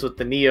when I was with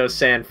the Neo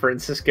San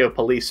Francisco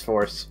police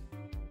force.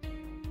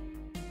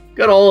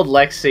 Good old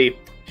Lexi.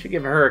 Should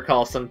give her a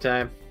call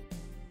sometime.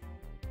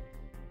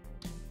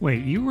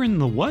 Wait, you were in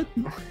the what?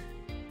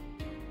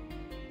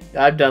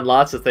 I've done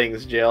lots of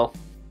things, Jill.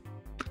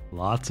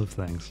 Lots of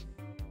things.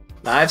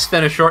 I've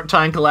spent a short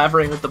time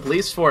collaborating with the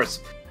police force.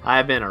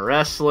 I've been a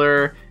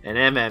wrestler, an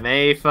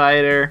MMA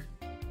fighter,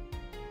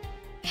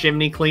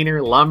 chimney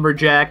cleaner,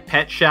 lumberjack,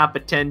 pet shop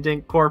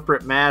attendant,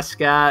 corporate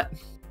mascot.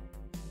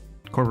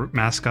 Corporate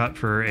mascot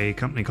for a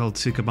company called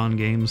Sukaban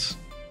Games.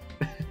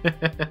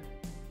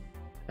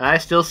 I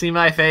still see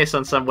my face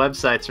on some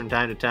websites from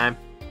time to time.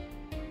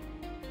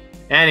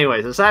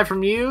 Anyways, aside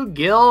from you,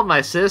 Gil, my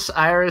sis,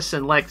 Iris,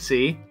 and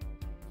Lexi,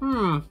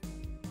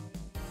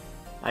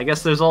 I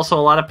guess there's also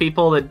a lot of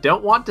people that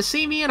don't want to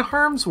see me in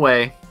harm's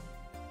way.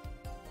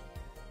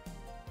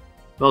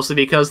 Mostly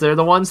because they're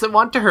the ones that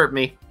want to hurt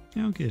me.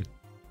 Oh, good.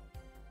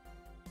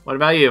 What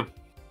about you?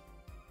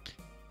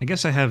 I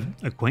guess I have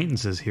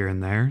acquaintances here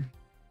and there.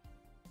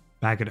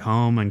 Back at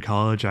home and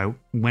college, I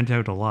went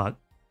out a lot.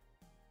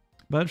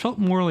 But it felt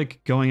more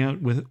like going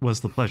out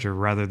was the pleasure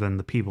rather than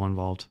the people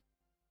involved.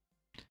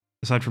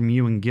 Aside from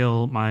you and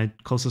Gil, my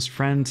closest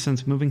friend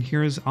since moving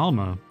here is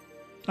Alma.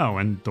 Oh,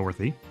 and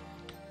Dorothy.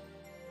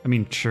 I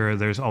mean, sure,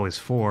 there's always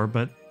 4,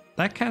 but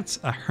that cat's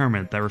a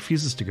hermit that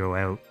refuses to go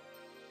out.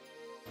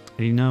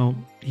 And you know,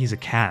 he's a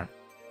cat.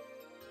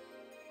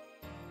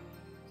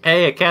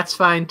 Hey, a cat's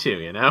fine too,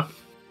 you know?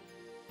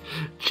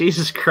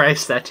 Jesus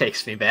Christ, that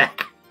takes me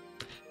back.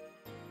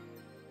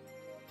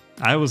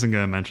 I wasn't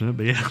going to mention it,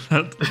 but yeah,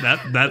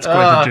 that's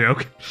quite the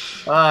joke.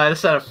 I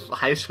just had a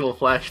high school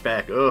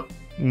flashback. Oh.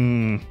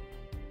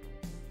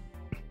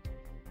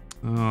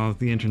 Oh,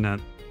 the internet.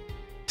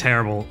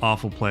 Terrible,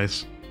 awful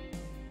place.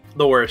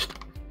 The worst.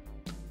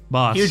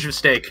 Boss. Huge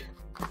mistake.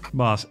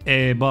 Boss.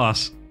 Hey,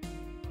 boss.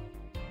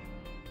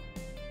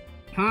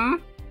 Hmm?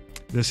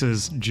 This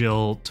is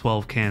Jill,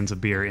 12 cans of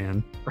beer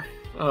in.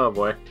 Oh,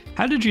 boy.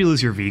 How did you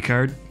lose your V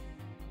card?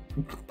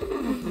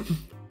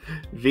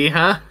 V,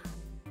 huh?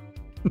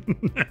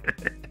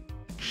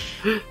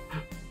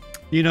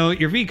 You know,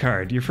 your V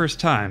card, your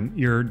first time,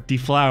 you're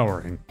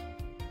deflowering.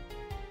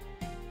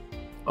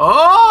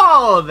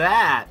 Oh,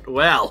 that!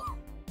 Well,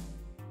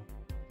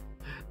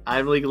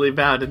 I'm legally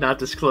bound to not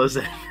disclose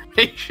that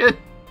information.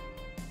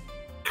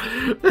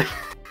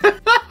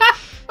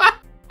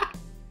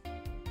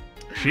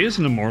 She is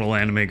an immortal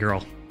anime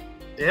girl.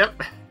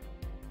 Yep.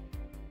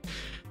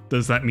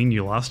 Does that mean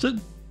you lost it?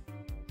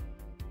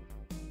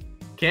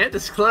 Can't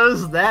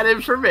disclose that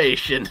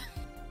information.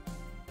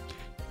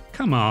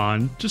 Come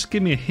on, just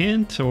give me a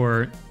hint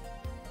or...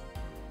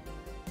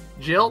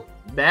 Jill,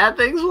 bad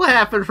things will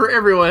happen for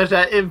everyone if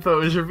that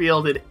info is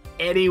revealed in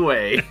any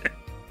way.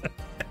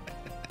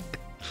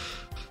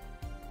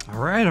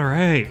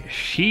 Alright.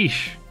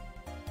 Sheesh.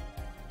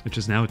 Which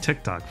is now a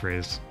TikTok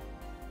phrase.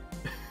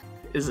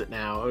 Is it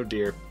now? Oh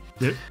dear.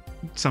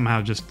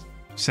 Somehow just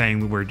saying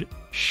the word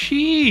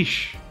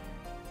sheesh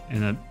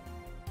in a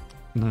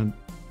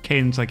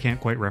cadence I can't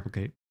quite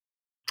replicate.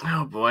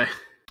 Oh boy.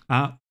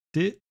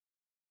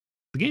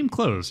 The game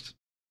closed.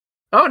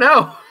 Oh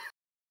no.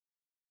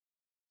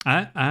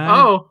 I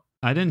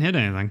didn't hit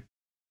anything.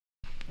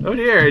 Oh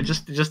dear, it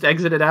just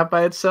exited out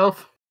by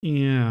itself?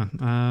 Yeah.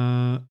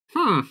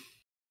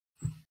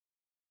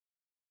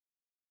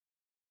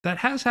 That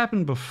has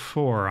happened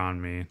before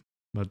on me,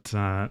 but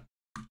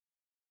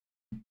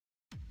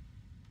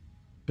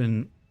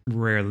been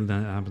rare that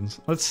that happens.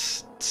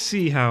 Let's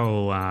see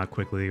how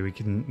quickly we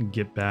can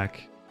get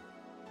back.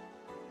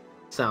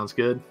 Sounds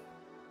good.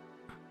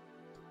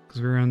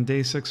 Because we're on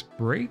day 6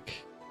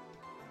 break?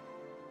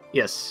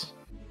 Yes.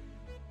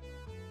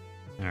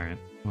 Alright,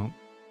 well.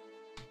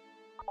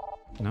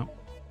 No.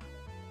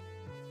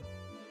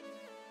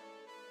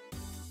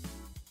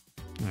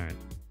 Alright.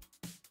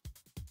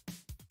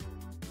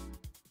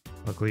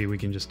 Luckily we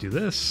can just do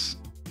this.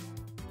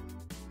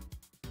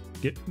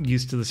 Get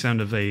used to the sound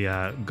of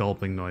a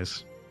gulping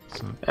noise.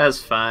 So.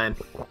 That's fine.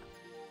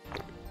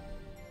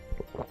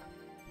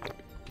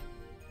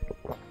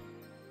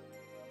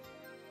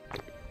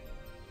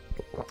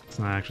 It's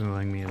not actually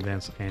letting me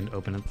advance and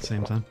open at the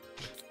same time.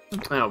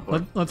 Oh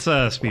boy. Let's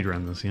speed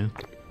run this, yeah?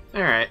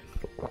 Alright.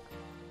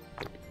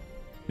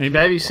 Maybe.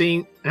 Have you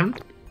seen him?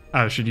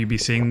 Oh, should you be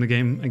seeing the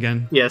game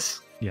again?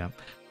 Yes. Yeah.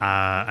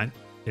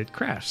 It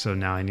crashed, so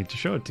now I need to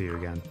show it to you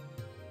again.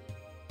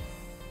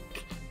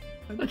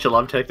 Don't you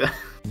love Yeah.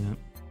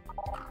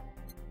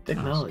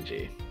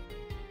 technology?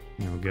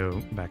 Now we'll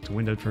go back to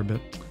windowed for a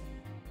bit.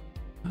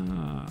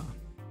 And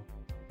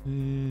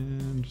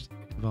just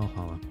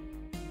Valhalla.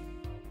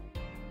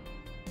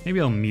 Maybe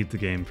I'll mute the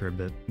game for a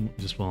bit,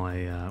 just while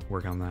I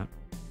work on that.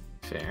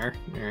 Fair.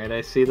 All right,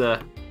 I see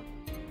the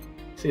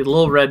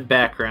little red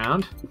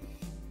background.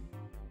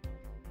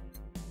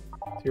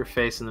 Your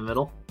face in the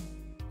middle.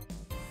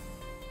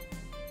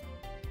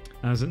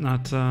 Is it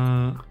not?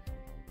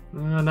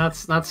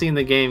 Not seeing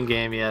the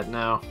game yet.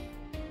 No.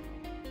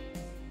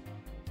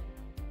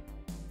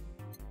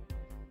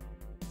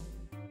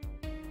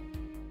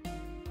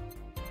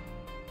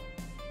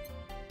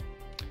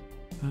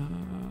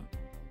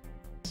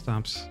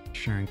 Stops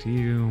sharing to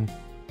you.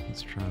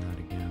 Let's try that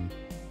again.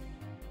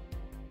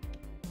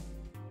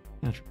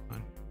 That's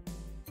fine.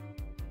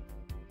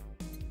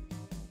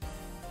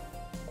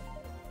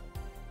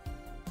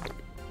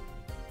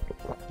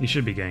 You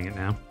should be getting it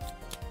now.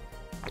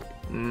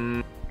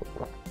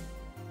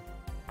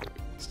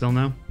 Still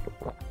no?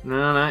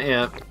 No, not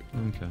yet.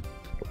 Okay.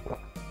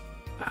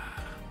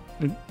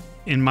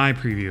 In my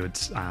preview,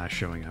 it's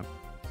showing up.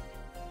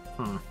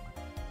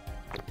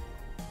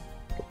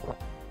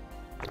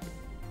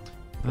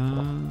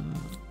 I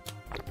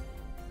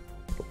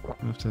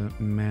have to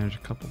manage a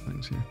couple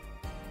things here.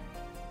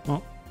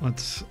 Well,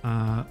 let's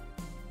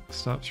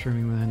stop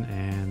streaming then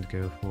and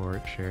go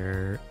for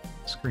share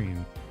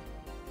screen.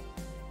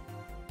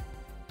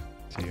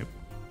 See you.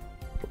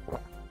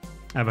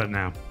 How about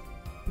now?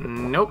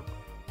 Nope.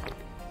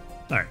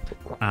 Alright.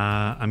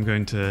 I'm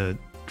going to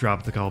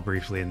drop the call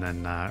briefly and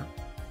then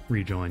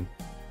rejoin.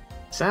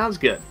 Sounds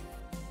good.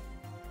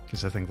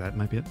 Because I think that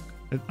might be it.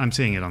 I'm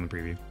seeing it on the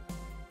preview.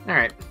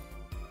 Alright.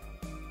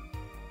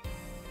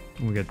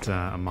 We'll get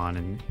Amon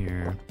in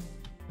here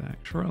back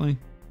shortly.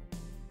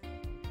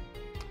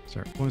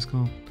 Start voice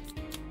call.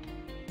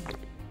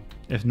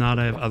 If not,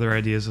 I have other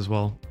ideas as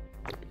well.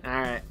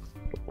 Alright.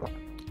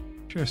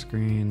 Share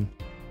screen.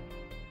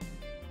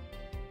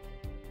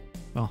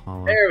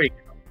 Valhalla. There we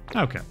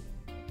go. Okay.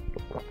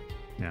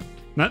 Yeah.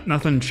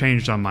 Nothing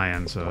changed on my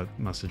end, so it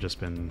must have just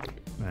been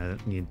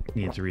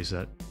need to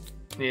reset.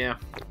 Yeah.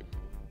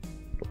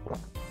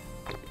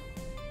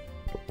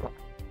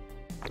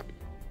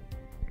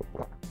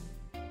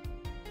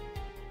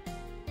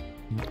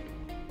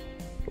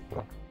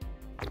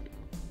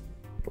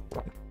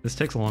 This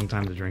takes a long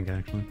time to drink,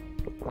 actually.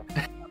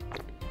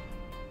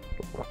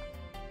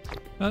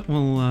 But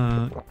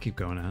we'll keep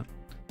going at.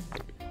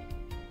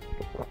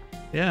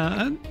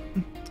 Yeah,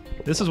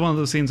 this is one of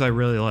those scenes I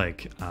really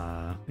like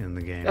in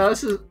the game. Oh,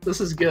 this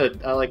is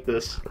good. I like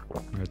this.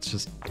 Where it's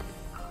just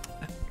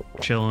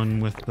chilling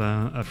with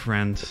a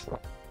friend,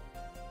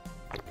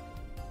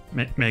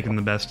 making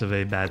the best of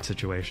a bad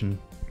situation.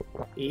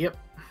 Yep.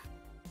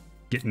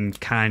 Getting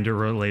kind of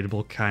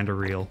relatable, kind of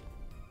real.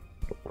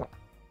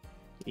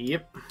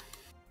 Yep.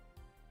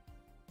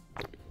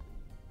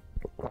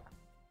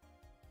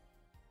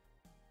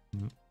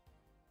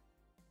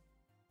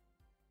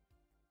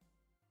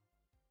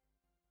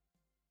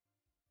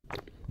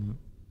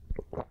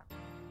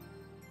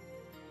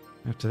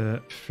 I have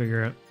to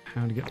figure out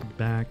how to get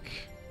back.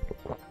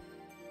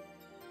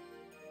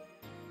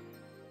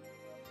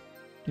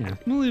 Yeah,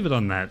 we'll leave it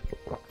on that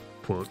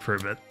quote for a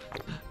bit.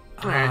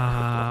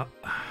 Alright.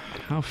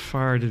 How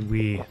far did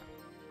we...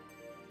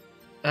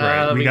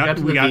 we got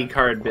to the V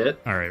card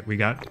bit. Alright, we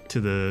got to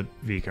the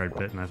V card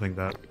bit, and I think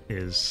that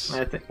is...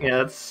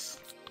 it's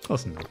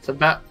close enough.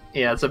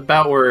 It's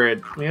about where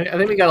it... I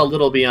think we got a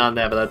little beyond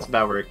that, but that's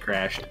about where it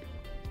crashed.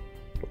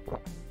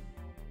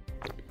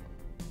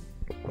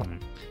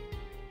 Alright.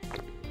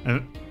 I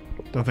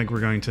don't think we're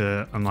going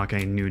to unlock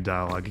any new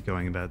dialogue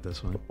going about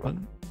this one, but...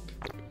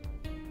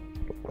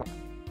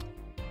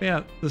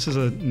 Yeah, this is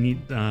a neat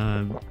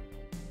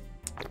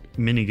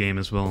mini game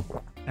as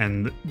well,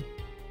 and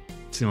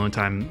it's the only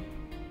time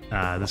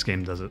this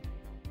game does it,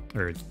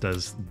 or it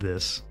does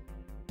this.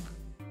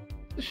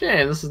 It's a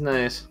shame. This is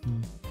nice.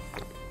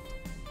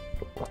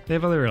 They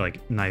have other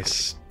like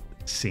nice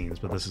scenes,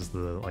 but this is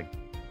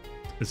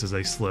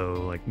a slow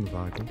like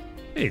methodical.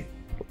 Hey,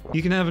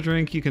 you can have a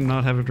drink. You can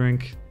not have a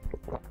drink.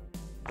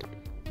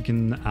 You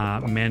can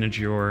manage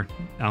your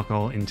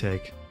alcohol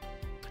intake.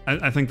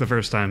 I think the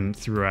first time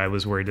through, I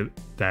was worried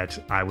that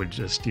I would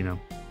just,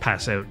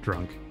 pass out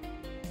drunk.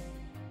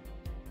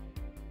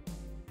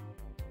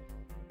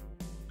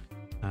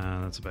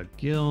 That's about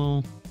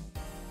Gil.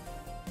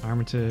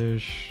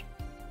 Armitage.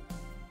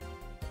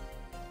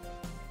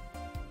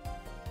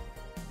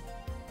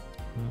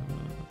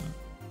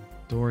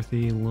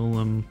 Dorothy,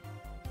 Lulem.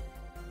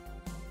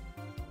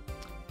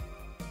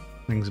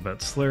 Things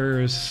about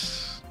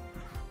slurs.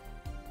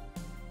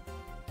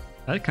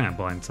 That kind of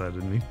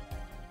blindsided me.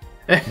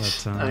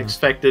 But,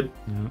 unexpected.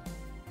 Yeah.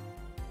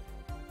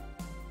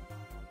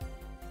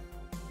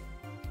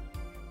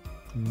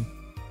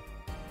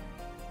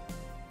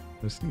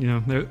 There's,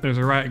 there's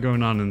a riot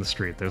going on in the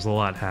street. There's a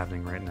lot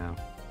happening right now.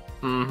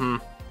 Mm-hmm.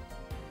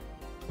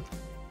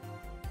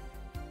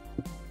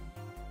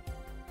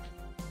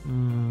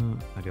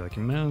 How do you like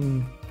your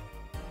men?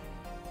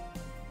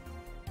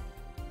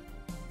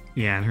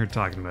 Yeah, and her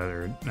talking about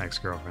her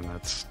ex-girlfriend.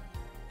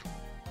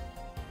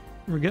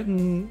 We're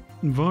getting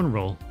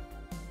vulnerable.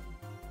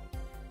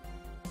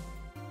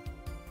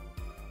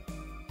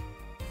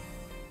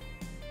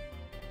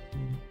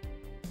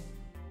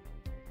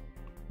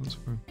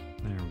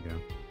 There we go.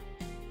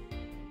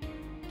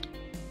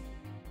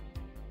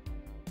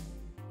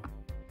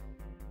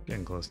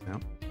 Getting close now.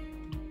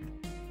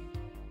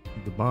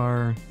 The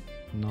bar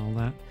and all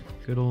that.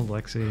 Good old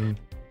Lexi.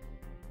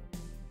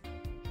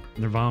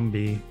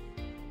 Nirvambi.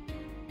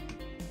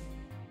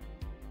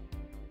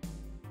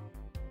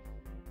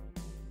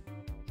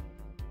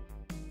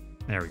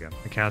 There we go.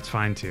 The cat's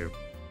fine too.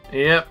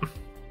 Yep.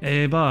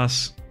 Hey,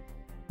 boss.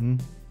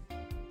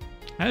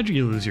 How'd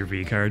you lose your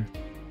V card?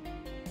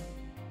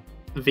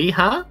 V,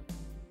 huh?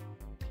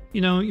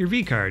 You know, your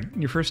V card.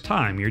 Your first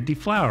time. You're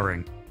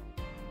deflowering.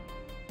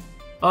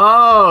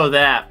 Oh,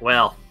 that.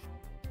 Well,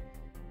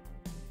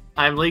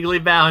 I'm legally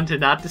bound to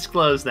not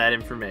disclose that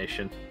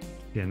information.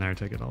 Yeah, now I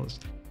take it all this.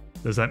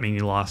 Does that mean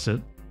you lost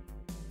it?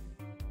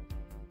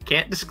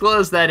 Can't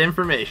disclose that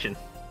information.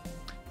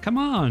 Come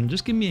on,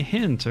 just give me a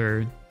hint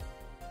or...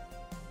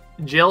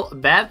 Jill,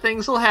 bad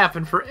things will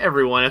happen for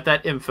everyone if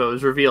that info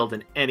is revealed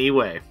in any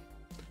way.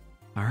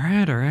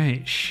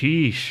 Alright.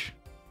 Sheesh.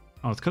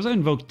 Oh, it's because I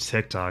invoked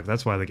TikTok.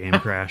 That's why the game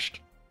crashed.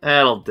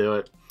 That'll do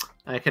it.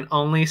 I can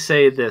only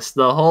say this.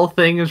 The whole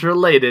thing is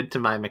related to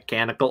my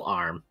mechanical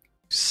arm.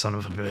 Son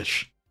of a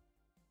bitch.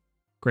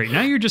 Great,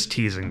 now you're just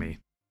teasing me.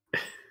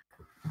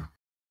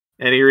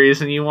 Any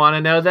reason you want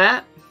to know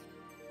that?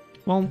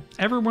 Well,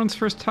 everyone's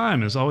first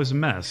time is always a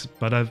mess,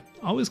 but I've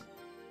always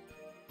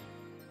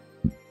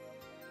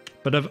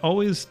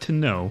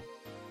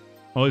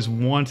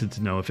wanted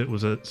to know if it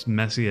was as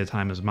messy a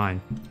time as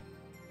mine.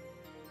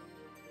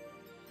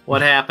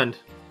 What happened?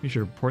 You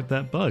should report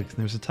that bug.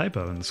 There's a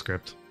typo in the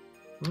script.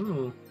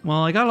 Ooh.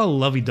 Well, I got all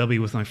lovey-dovey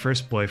with my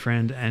first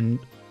boyfriend, and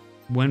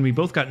when we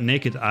both got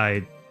naked,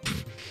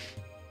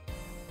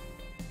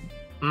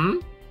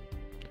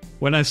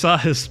 When I saw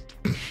his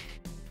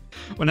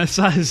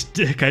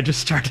dick, I just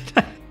started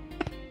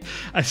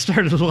I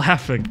started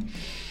laughing.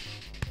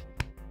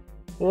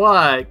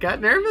 What?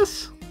 Got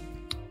nervous?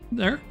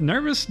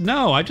 Nervous?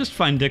 No, I just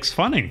find dicks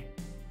funny.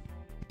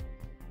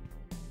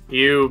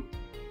 You,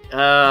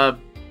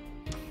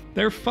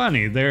 They're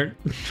funny. They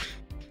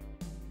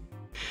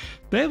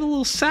have a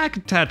little sack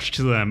attached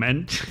to them,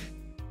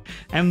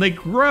 and they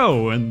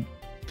grow, and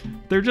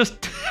they're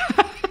just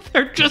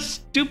they're just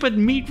stupid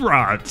meat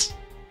rods.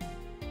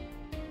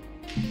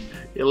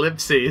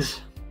 Ellipses.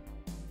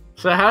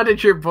 So how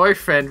did your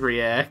boyfriend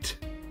react?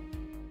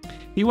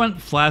 He went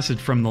flaccid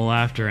from the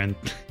laughter, and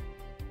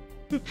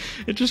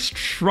it just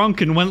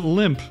shrunk and went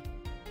limp.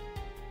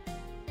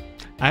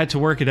 I had to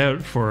work it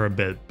out for a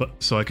bit,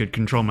 so I could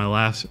control my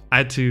laughs. I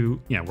had to,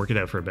 work it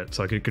out for a bit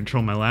so I could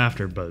control my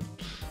laughter, but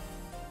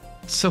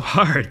it's so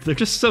hard. They're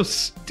just so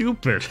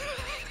stupid.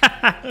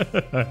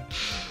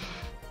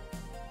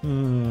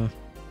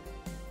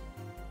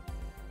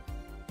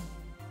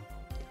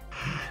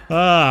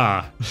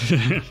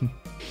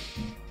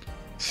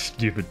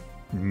 Stupid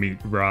meat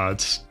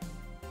rods.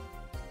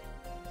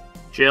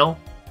 Jill?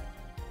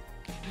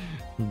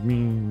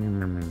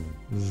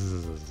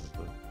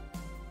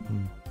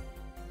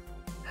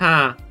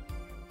 Huh.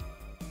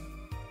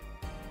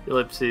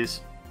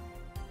 Ellipses.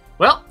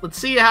 Well, let's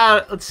see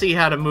how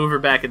to move her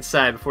back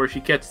inside before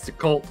she catches a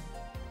cold.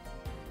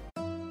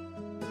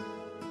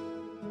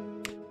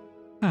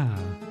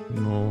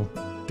 Little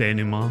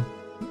denouement.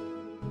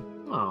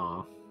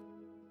 Aww.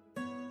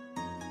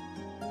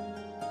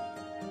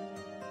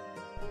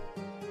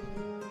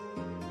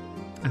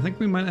 I think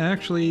we might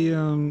actually,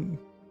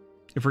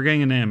 if we're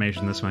getting an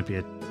animation, this might be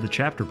the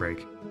chapter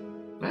break.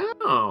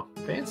 Oh,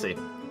 fancy.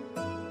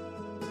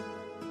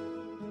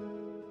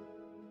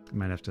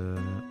 Might have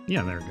to...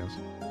 Yeah, there it goes.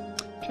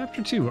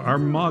 Chapter 2,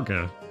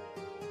 Armaga.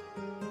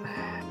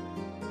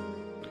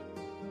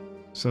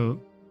 So,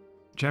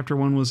 Chapter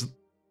 1 was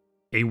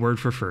a word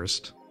for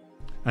first.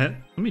 Let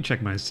me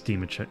check my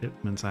Steam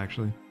achievements,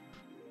 actually.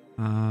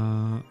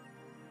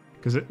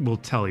 Because it will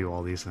tell you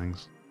all these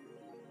things.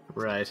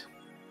 Right.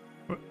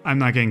 I'm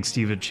not getting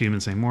Steam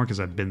achievements anymore because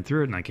I've been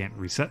through it and I can't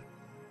reset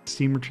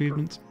Steam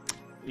achievements.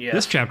 Yeah.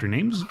 This chapter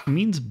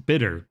means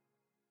bitter.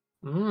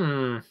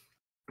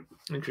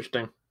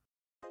 Interesting.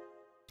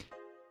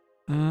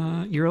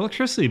 Your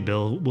electricity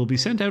bill will be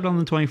sent out on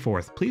the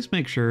 24th. Please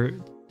make sure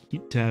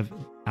to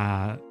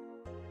have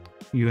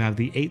you have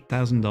the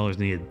 $8,000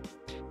 needed.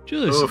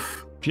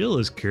 Jill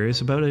is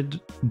curious about a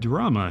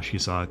drama she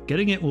saw.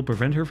 Getting it will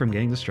prevent her from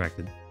getting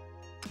distracted.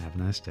 Have a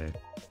nice day.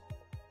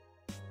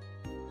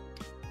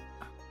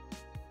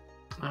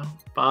 Oh,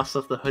 boss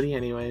left the hoodie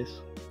anyways.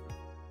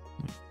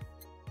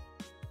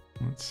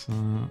 Let's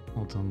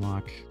alt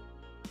unlock.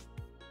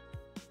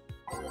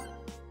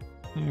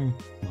 There,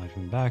 life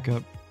and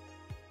backup.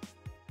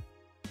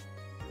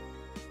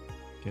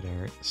 Get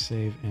our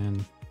save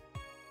in.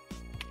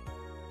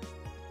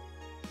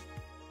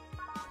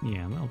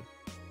 Yeah, that'll...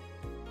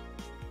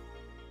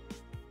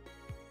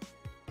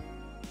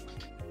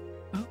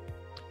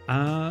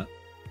 Oh.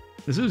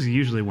 This is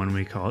usually when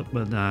we call it,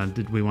 but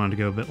did we want to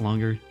go a bit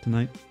longer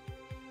tonight?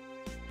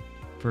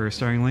 For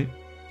starting late?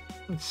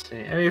 Let's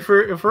see. I mean, if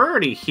we're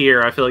already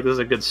here, I feel like this is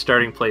a good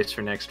starting place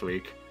for next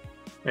week.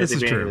 At This the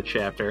is beginning true. of the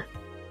chapter.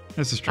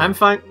 This is true. I'm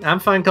fine. I'm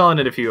fine calling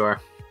it if you are.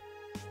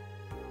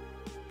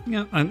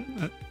 Yeah,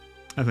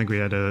 I think we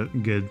had a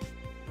good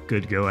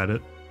go at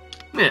it.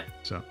 Yeah.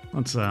 So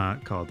let's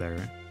call it there.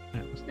 Right?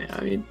 Yeah,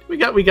 I mean, we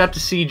got to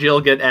see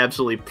Jill get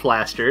absolutely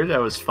plastered. That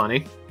was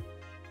funny.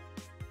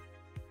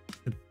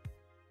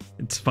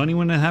 It's funny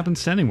when it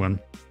happens to anyone.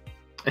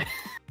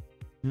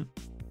 Yeah.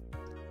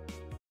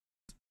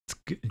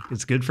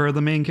 It's good for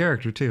the main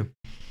character too.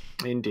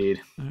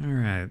 Indeed. All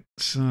right,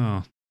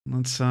 so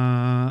let's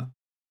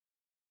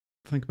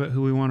think about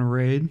who we want to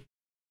raid.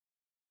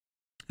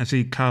 I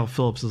see Kyle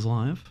Phillips is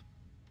live.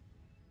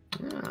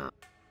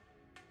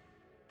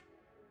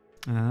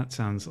 That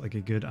sounds like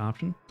a good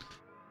option.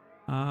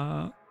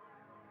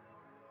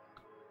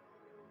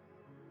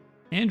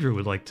 Andrew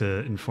would like to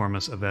inform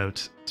us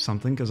about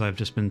something because I've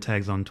just been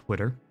tagged on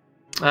Twitter.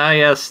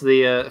 Yes,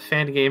 the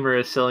Fangamer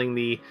is selling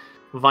the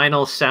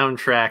vinyl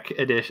soundtrack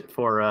edition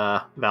for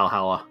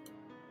Valhalla,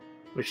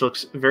 which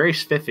looks very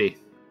spiffy.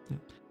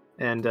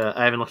 And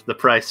I haven't looked at the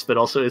price, but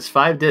also it's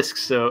 5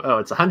 discs, so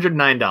it's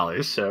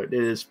 $109, so it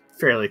is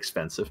fairly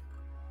expensive.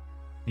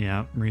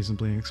 Yeah,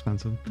 reasonably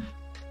expensive.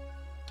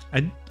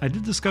 I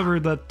did discover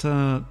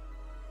that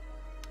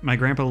my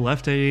grandpa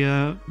left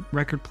a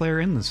record player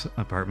in this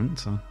apartment,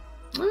 so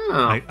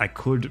I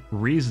could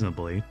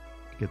reasonably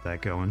get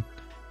that going.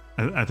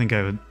 I think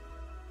I would.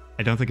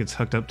 I don't think it's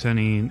hooked up to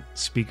any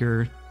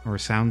speaker or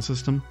sound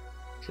system.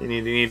 So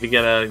you need to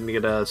get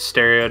a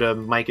stereo to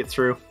mic it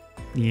through.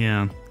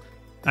 Yeah,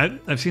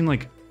 I've seen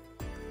like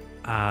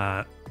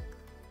I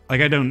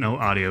don't know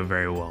audio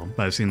very well,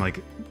 but I've seen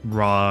like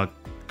raw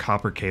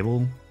copper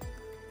cable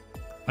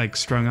like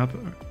strung up.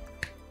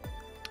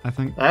 I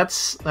think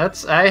that's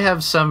I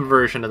have some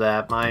version of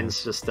that.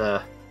 Mine's just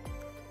I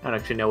don't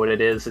actually know what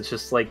it is. It's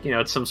just like,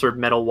 it's some sort of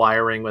metal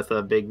wiring with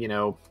a big,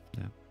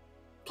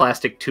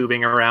 plastic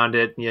tubing around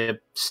it. You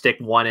stick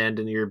one end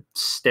in your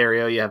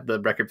stereo, you have the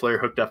record player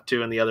hooked up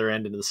to, and the other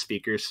end into the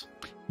speakers.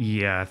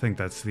 Yeah, I think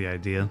that's the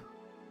idea.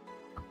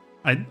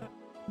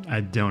 I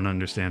don't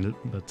understand it,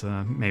 but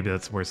maybe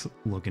that's worth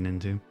looking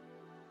into.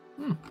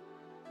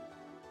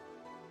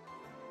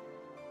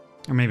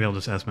 Or maybe I'll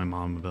just ask my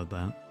mom about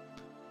that.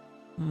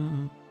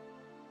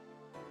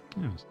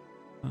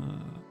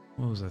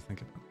 What was I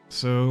thinking about?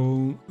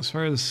 So, as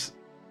far as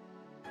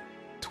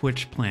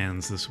Twitch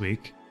plans this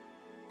week,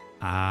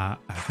 I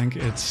think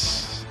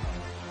it's...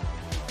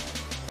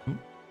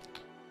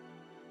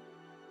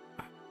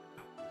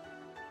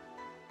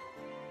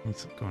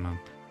 What's going on?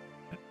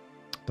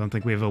 Don't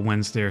think we have a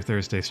Wednesday or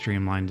Thursday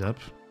stream lined up.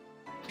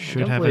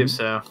 Should have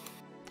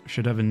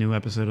a new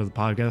episode of the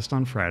podcast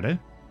on Friday.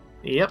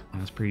 Yep.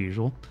 As per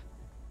usual.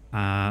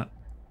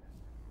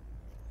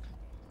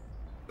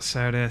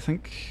 Saturday, I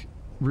think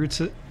Roots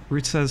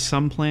has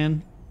some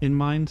plan in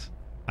mind.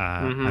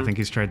 I think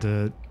he's tried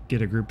to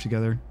get a group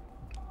together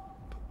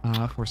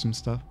for some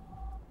stuff.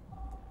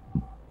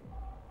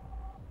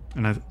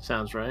 And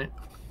sounds right.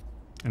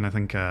 And I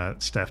think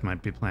Steph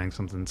might be playing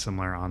something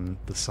similar on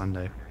the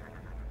Sunday.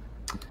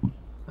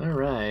 All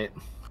right.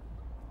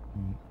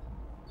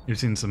 You've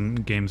seen some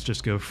games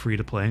just go free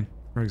to play,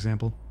 for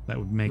example. That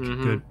would make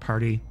good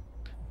party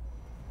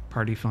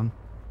fun.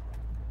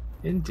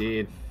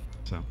 Indeed.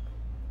 So,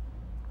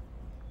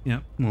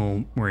 yeah,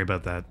 we'll worry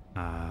about that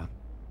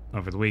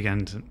over the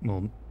weekend.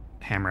 We'll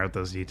hammer out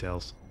those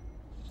details.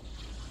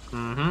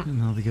 And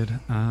that'll be good.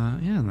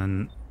 Yeah, and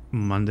then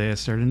Monday I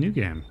start a new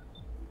game.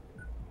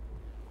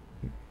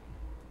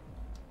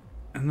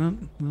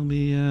 And that'll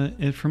be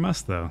it from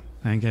us, though.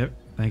 Thank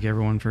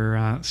everyone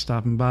for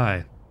stopping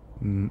by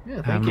and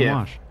having a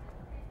watch.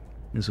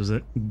 This was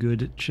a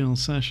good, chill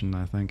session,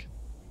 I think.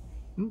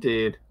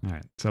 Indeed. All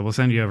right, so we'll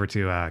send you over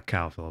to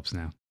Kyle Phillips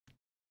now.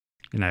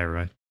 Good night,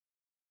 everybody.